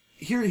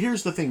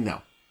 here's the thing,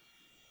 though.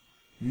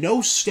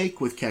 No steak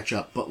with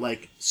ketchup, but,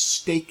 like,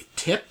 steak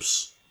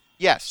tips?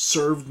 Yes.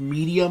 Served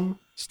medium?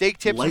 Steak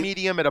tips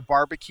medium at a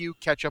barbecue,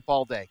 ketchup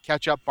all day.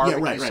 Ketchup,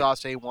 barbecue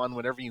sauce, A1,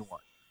 whatever you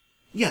want.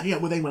 Yeah,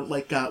 well, they went,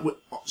 like, with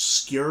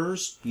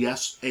skewers,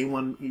 yes,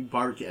 A1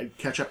 barbecue,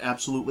 ketchup,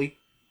 absolutely.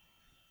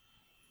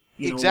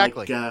 You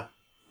exactly. Know, like,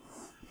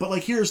 but,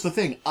 like, here's the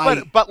thing.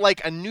 But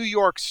like, a New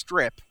York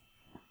strip.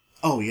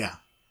 Oh, yeah.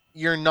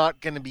 You're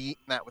not going to be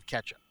eating that with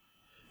ketchup.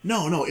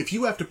 No. If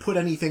you have to put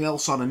anything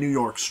else on a New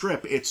York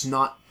strip, it's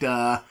not,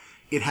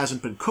 it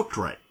hasn't been cooked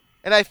right.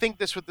 And I think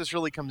what this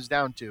really comes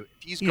down to.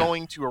 If he's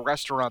going to a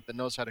restaurant that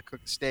knows how to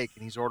cook steak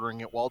and he's ordering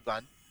it well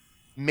done,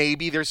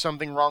 maybe there's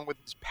something wrong with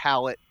his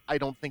palate. I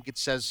don't think it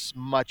says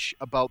much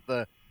about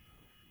the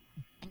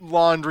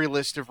laundry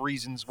list of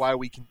reasons why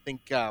we can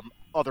think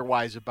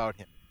otherwise about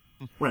him.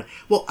 Right.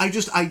 Well,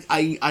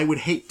 I would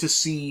hate to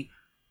see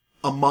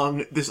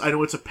among this, I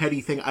know it's a petty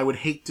thing, I would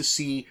hate to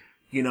see,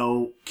 you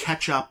know,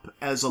 ketchup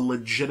as a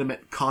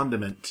legitimate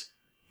condiment,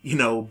 you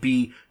know,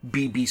 be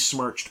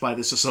besmirched by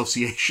this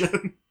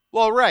association.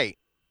 Well, right.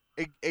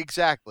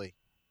 Exactly.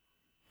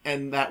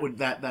 And that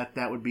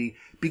would be,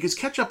 because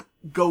ketchup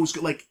goes,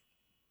 like,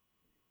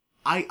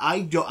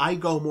 I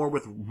go more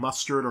with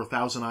mustard or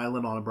Thousand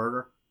Island on a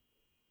burger.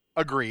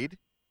 Agreed.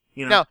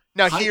 You know,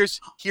 now here's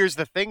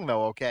the thing,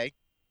 though, okay?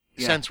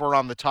 Since we're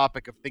on the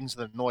topic of things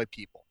that annoy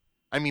people.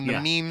 I mean, the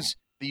memes,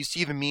 you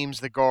see the memes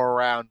that go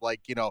around,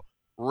 like, you know,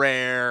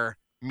 rare,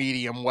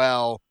 medium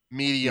well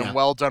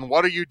done.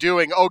 What are you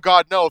doing? Oh,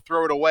 God, no,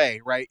 throw it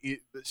away, right?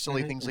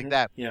 Silly things like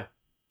that. Yeah.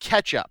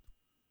 Ketchup.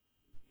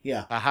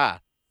 Yeah. Aha.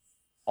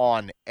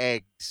 On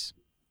eggs.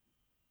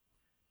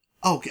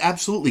 Oh,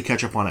 absolutely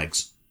ketchup on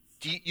eggs.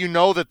 Do you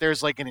know that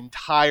there's, like, an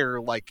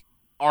entire, like,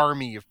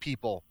 army of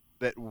people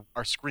that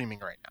are screaming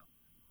right now?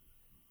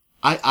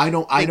 I don't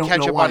know why.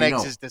 Ketchup on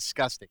eggs is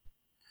disgusting.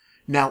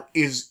 Now,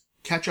 is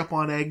ketchup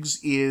on eggs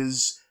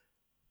is...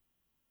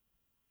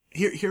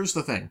 Here's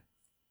the thing.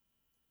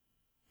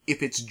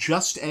 If it's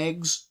just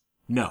eggs,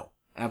 no,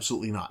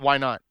 absolutely not. Why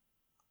not?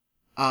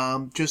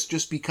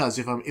 Just because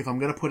if I'm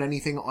gonna put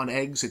anything on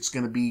eggs, it's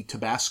gonna be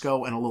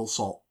Tabasco and a little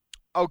salt.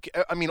 Okay,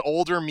 I mean,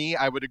 older me,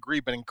 I would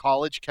agree, but in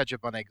college,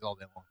 ketchup on eggs all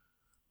day long.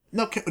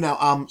 No,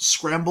 now,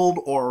 scrambled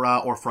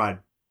or fried?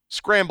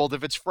 Scrambled.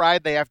 If it's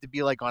fried, they have to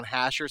be like on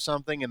hash or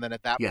something, and then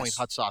at that point,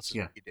 hot sauce is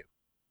what you do.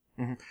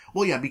 Mm-hmm.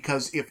 Well, yeah,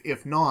 because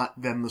if not,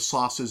 then the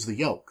sauce is the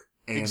yolk.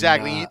 And,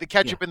 exactly. The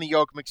ketchup and the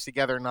yolk mixed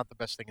together are not the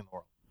best thing in the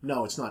world.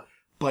 No, it's not.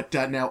 But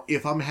now,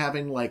 if I'm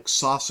having like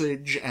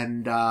sausage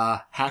and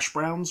hash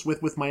browns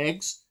with my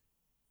eggs,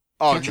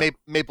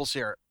 maple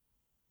syrup.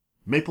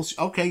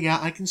 Okay, yeah,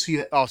 I can see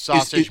that. Oh,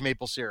 sausage,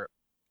 maple syrup.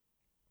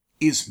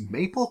 Is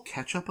maple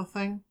ketchup a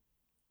thing?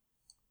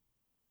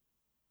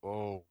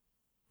 Oh.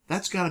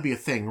 That's got to be a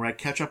thing, right?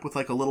 Ketchup with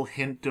like a little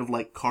hint of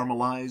like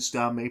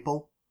caramelized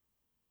maple?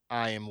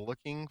 I am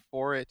looking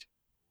for it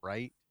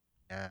right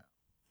now.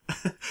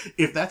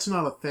 If that's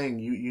not a thing,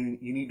 you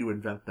need to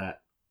invent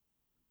that.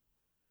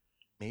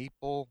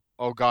 Maple?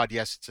 Oh God,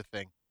 yes, it's a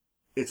thing.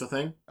 It's a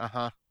thing?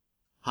 Uh-huh.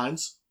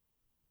 Heinz?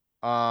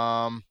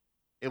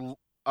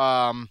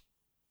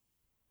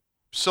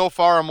 So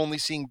far I'm only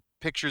seeing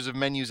pictures of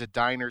menus at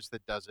diners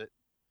that does it.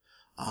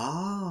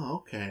 Ah,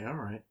 okay, all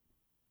right.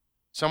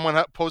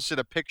 Someone posted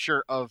a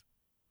picture of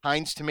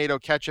Heinz tomato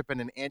ketchup and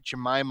an Aunt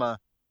Jemima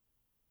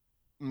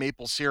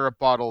maple syrup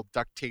bottle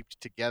duct taped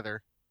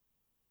together.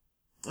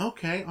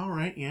 Okay, all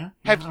right, yeah,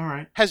 all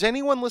right. Has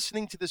anyone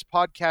listening to this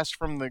podcast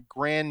from the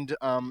grand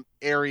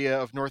area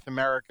of North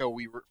America,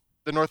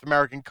 the North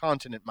American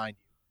continent, mind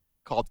you,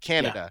 called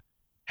Canada,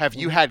 have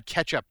you had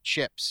ketchup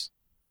chips?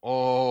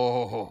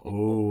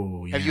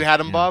 Oh, yeah. Have you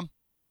had them, Bob?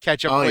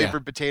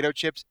 Ketchup-flavored potato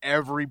chips?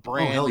 Every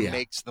brand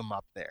makes them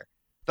up there.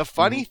 The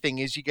funny thing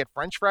is you get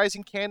French fries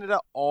in Canada,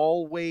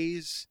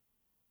 always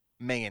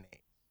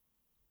mayonnaise.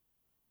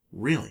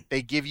 Really?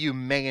 They give you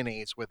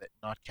mayonnaise with it,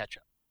 not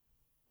ketchup.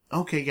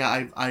 Okay,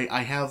 yeah,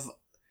 I have,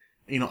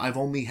 I've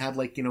only had,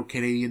 like,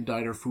 Canadian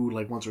diner food,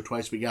 like, once or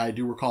twice, but yeah, I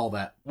do recall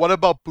that. What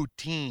about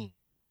poutine?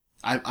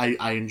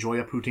 I enjoy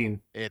a poutine.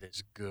 It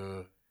is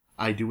good.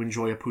 I do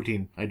enjoy a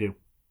poutine. I do.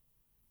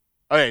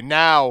 Okay,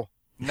 now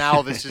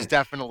this is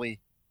definitely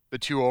the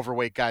two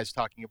overweight guys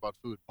talking about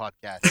food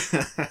podcast.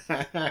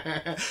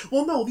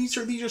 Well, no, these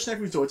are snack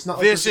foods, though. It's not.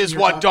 This is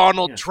what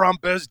Donald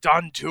Trump has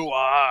done to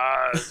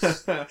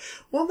us.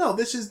 Well, no,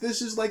 this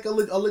is like a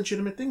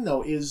legitimate thing,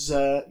 though. Is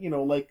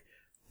like,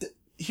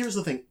 here's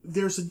the thing.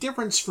 There's a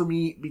difference for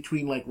me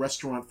between like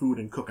restaurant food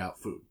and cookout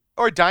food,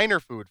 or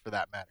diner food, for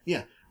that matter.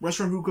 Yeah,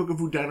 restaurant food, cookout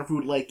food, diner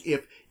food. Like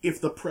if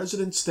the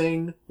president's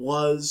thing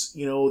was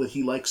that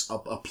he likes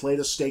a plate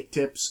of steak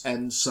tips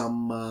and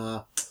some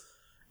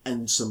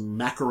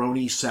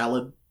macaroni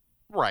salad.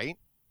 Right.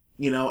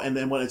 And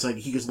then when it's like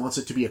he just wants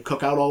it to be a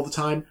cookout all the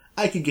time,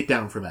 I could get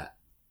down for that.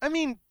 I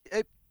mean,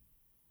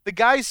 the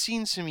guy's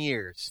seen some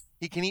years.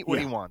 He can eat what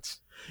he wants.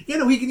 He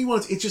can eat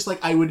what it's just like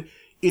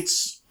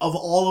it's of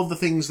all of the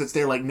things that's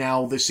there, like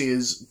now this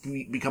is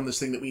become this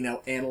thing that we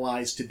now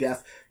analyze to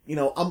death.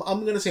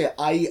 I'm going to say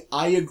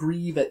I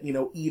agree that,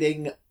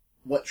 eating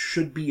what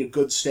should be a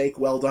good steak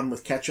well done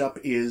with ketchup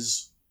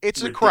is...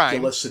 It's a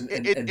crime. It's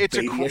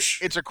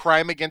a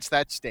crime against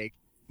that steak.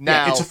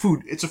 Now, yeah,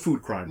 it's a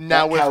food crime.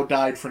 Now, that cow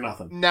died for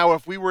nothing. Now,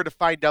 if we were to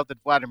find out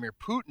that Vladimir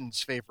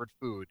Putin's favorite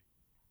food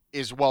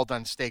is well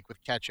done steak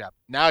with ketchup,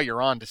 now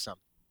you're on to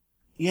something.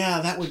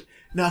 Yeah, that would.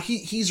 Now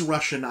he's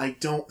Russian. I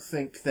don't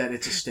think that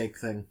it's a steak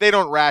thing. They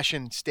don't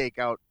ration steak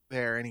out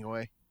there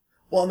anyway.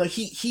 Well, no,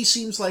 he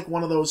seems like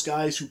one of those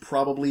guys who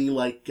probably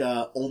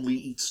only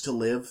eats to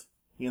live.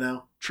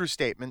 True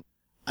statement.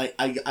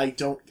 I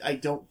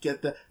don't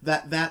get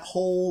that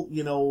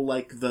whole,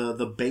 like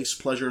the base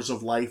pleasures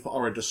of life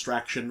are a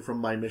distraction from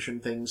my mission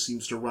thing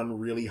seems to run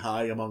really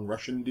high among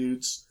Russian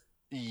dudes.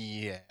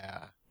 Yeah.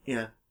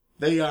 Yeah.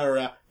 They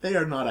are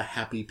not a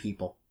happy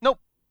people. Nope.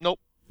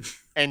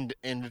 and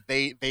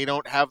they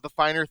don't have the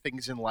finer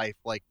things in life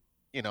like,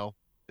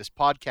 this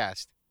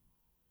podcast.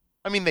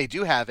 I mean, they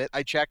do have it.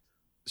 I checked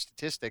the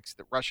statistics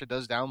that Russia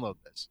does download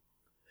this.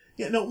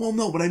 Yeah,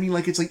 no, but I mean,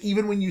 like, it's like,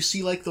 even when you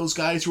see, like, those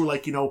guys who are,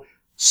 like,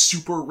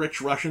 super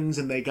rich Russians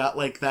and they got,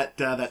 like,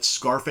 that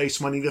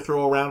Scarface money to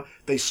throw around,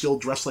 they still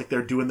dress like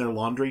they're doing their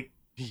laundry.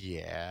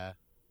 Yeah.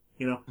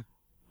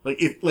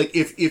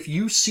 If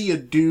you see a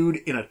dude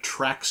in a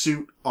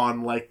tracksuit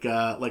on, like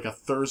a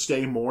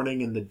Thursday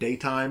morning in the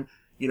daytime,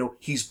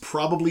 he's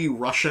probably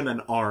Russian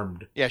and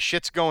armed. Yeah,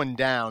 shit's going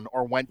down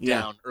or went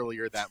down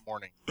earlier that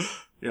morning.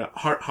 Yeah,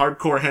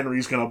 Hardcore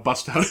Henry's gonna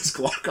bust out his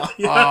Glock on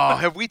you. Oh,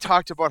 have we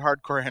talked about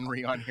Hardcore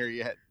Henry on here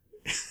yet?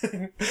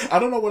 I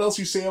don't know what else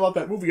you say about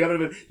that movie other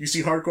than you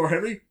see Hardcore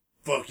Henry?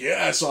 Fuck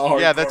yeah, I saw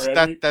Hardcore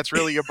Henry. That's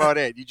really about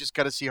it. You just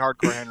gotta see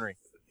Hardcore Henry.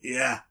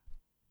 Yeah.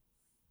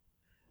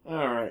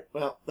 Alright,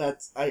 well,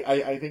 that's,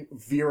 I think,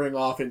 veering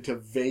off into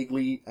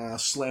vaguely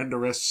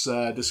slanderous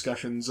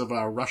discussions of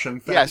Russian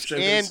fashion.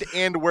 Yes,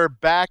 and we're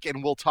back,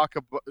 and we'll talk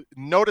about...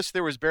 Notice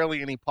there was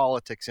barely any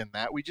politics in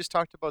that. We just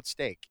talked about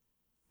steak.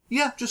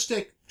 Yeah, just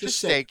steak. Just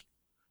steak.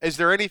 Is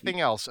there anything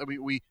else? I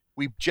mean, we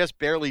just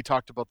barely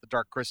talked about the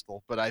Dark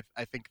Crystal, but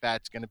I think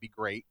that's going to be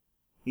great.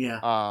 Yeah,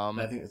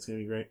 I think it's going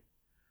to be great.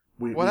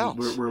 What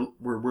else?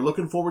 We're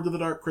looking forward to the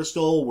Dark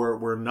Crystal.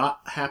 We're not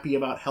happy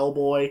about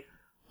Hellboy.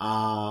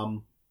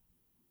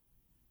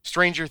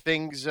 Stranger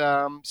Things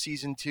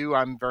season 2,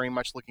 I'm very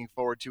much looking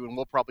forward to, and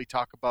we'll probably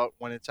talk about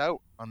when it's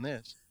out on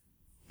this.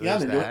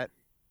 There's that.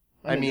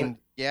 I mean,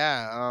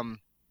 yeah.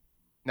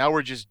 Now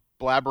we're just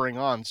blabbering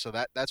on, so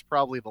that's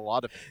probably the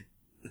lot of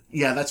it.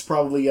 Yeah, that's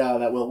probably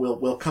that.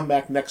 We'll come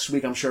back next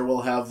week. I'm sure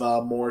we'll have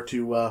more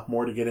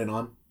to get in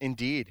on.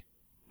 Indeed.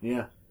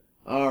 Yeah.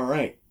 All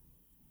right.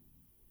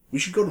 We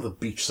should go to the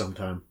beach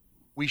sometime.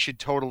 We should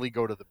totally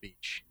go to the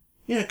beach.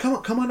 Yeah, come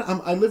on.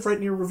 I live right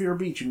near Revere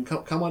Beach. You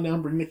can come on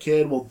down, bring the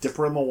kid. We'll dip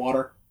her in the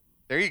water.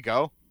 There you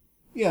go.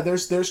 Yeah,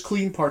 there's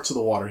clean parts of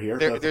the water here.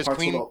 There's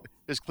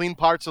clean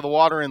parts of the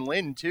water in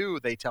Lynn too.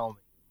 They tell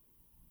me.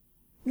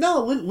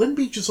 No, Lynn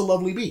Beach is a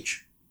lovely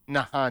beach.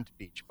 Nahant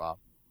Beach, Bob.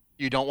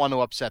 You don't want to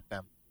upset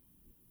them.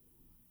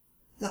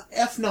 No,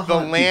 F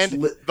Nahant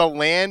Beach. The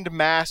land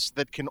mass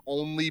that can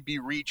only be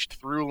reached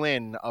through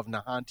Lynn of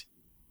Nahant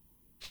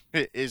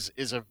is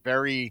a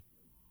very,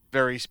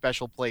 very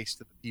special place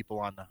to the people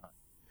on Nahant.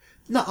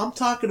 No, I'm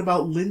talking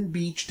about Lynn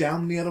Beach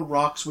down near the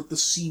rocks with the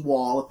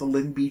seawall at the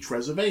Lynn Beach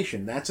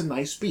Reservation. That's a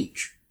nice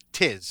beach.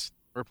 'Tis,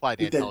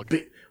 replied Aunt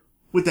Helga.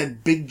 With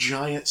that big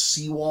giant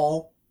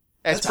seawall.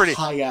 That's a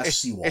high-ass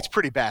seawall. It's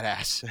pretty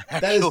badass.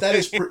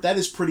 That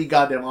is pretty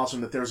goddamn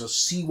awesome that there's a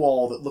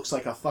seawall that looks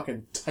like a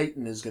fucking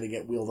Titan is going to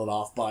get wielded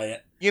off by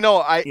it.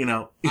 I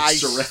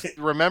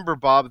remember,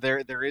 Bob,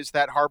 there is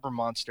that harbor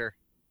monster.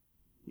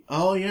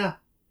 Oh, yeah.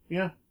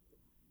 Yeah.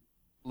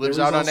 Lives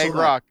out on Egg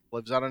Rock.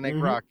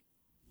 Rock.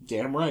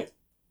 Damn right.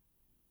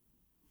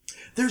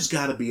 There's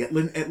got to be at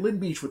Lynn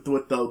Beach with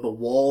the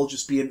wall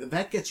just being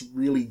that gets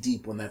really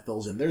deep when that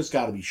fills in. There's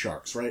got to be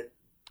sharks, right?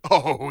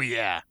 Oh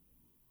yeah.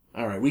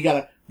 All right, we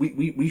gotta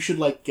We should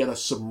like get a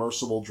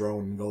submersible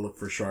drone and go look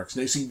for sharks.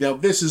 Now, see, now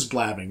this is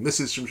blabbing. This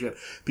is some shit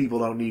people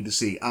don't need to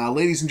see.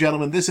 Ladies and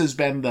gentlemen, this has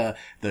been the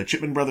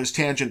Chipman Brothers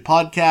Tangent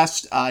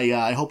podcast.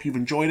 I hope you've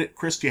enjoyed it.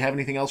 Chris, do you have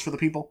anything else for the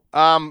people?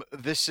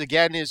 This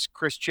again is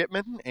Chris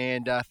Chipman,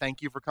 and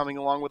thank you for coming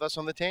along with us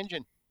on the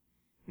tangent.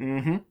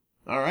 Mm-hmm.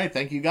 All right,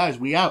 thank you guys.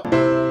 We out.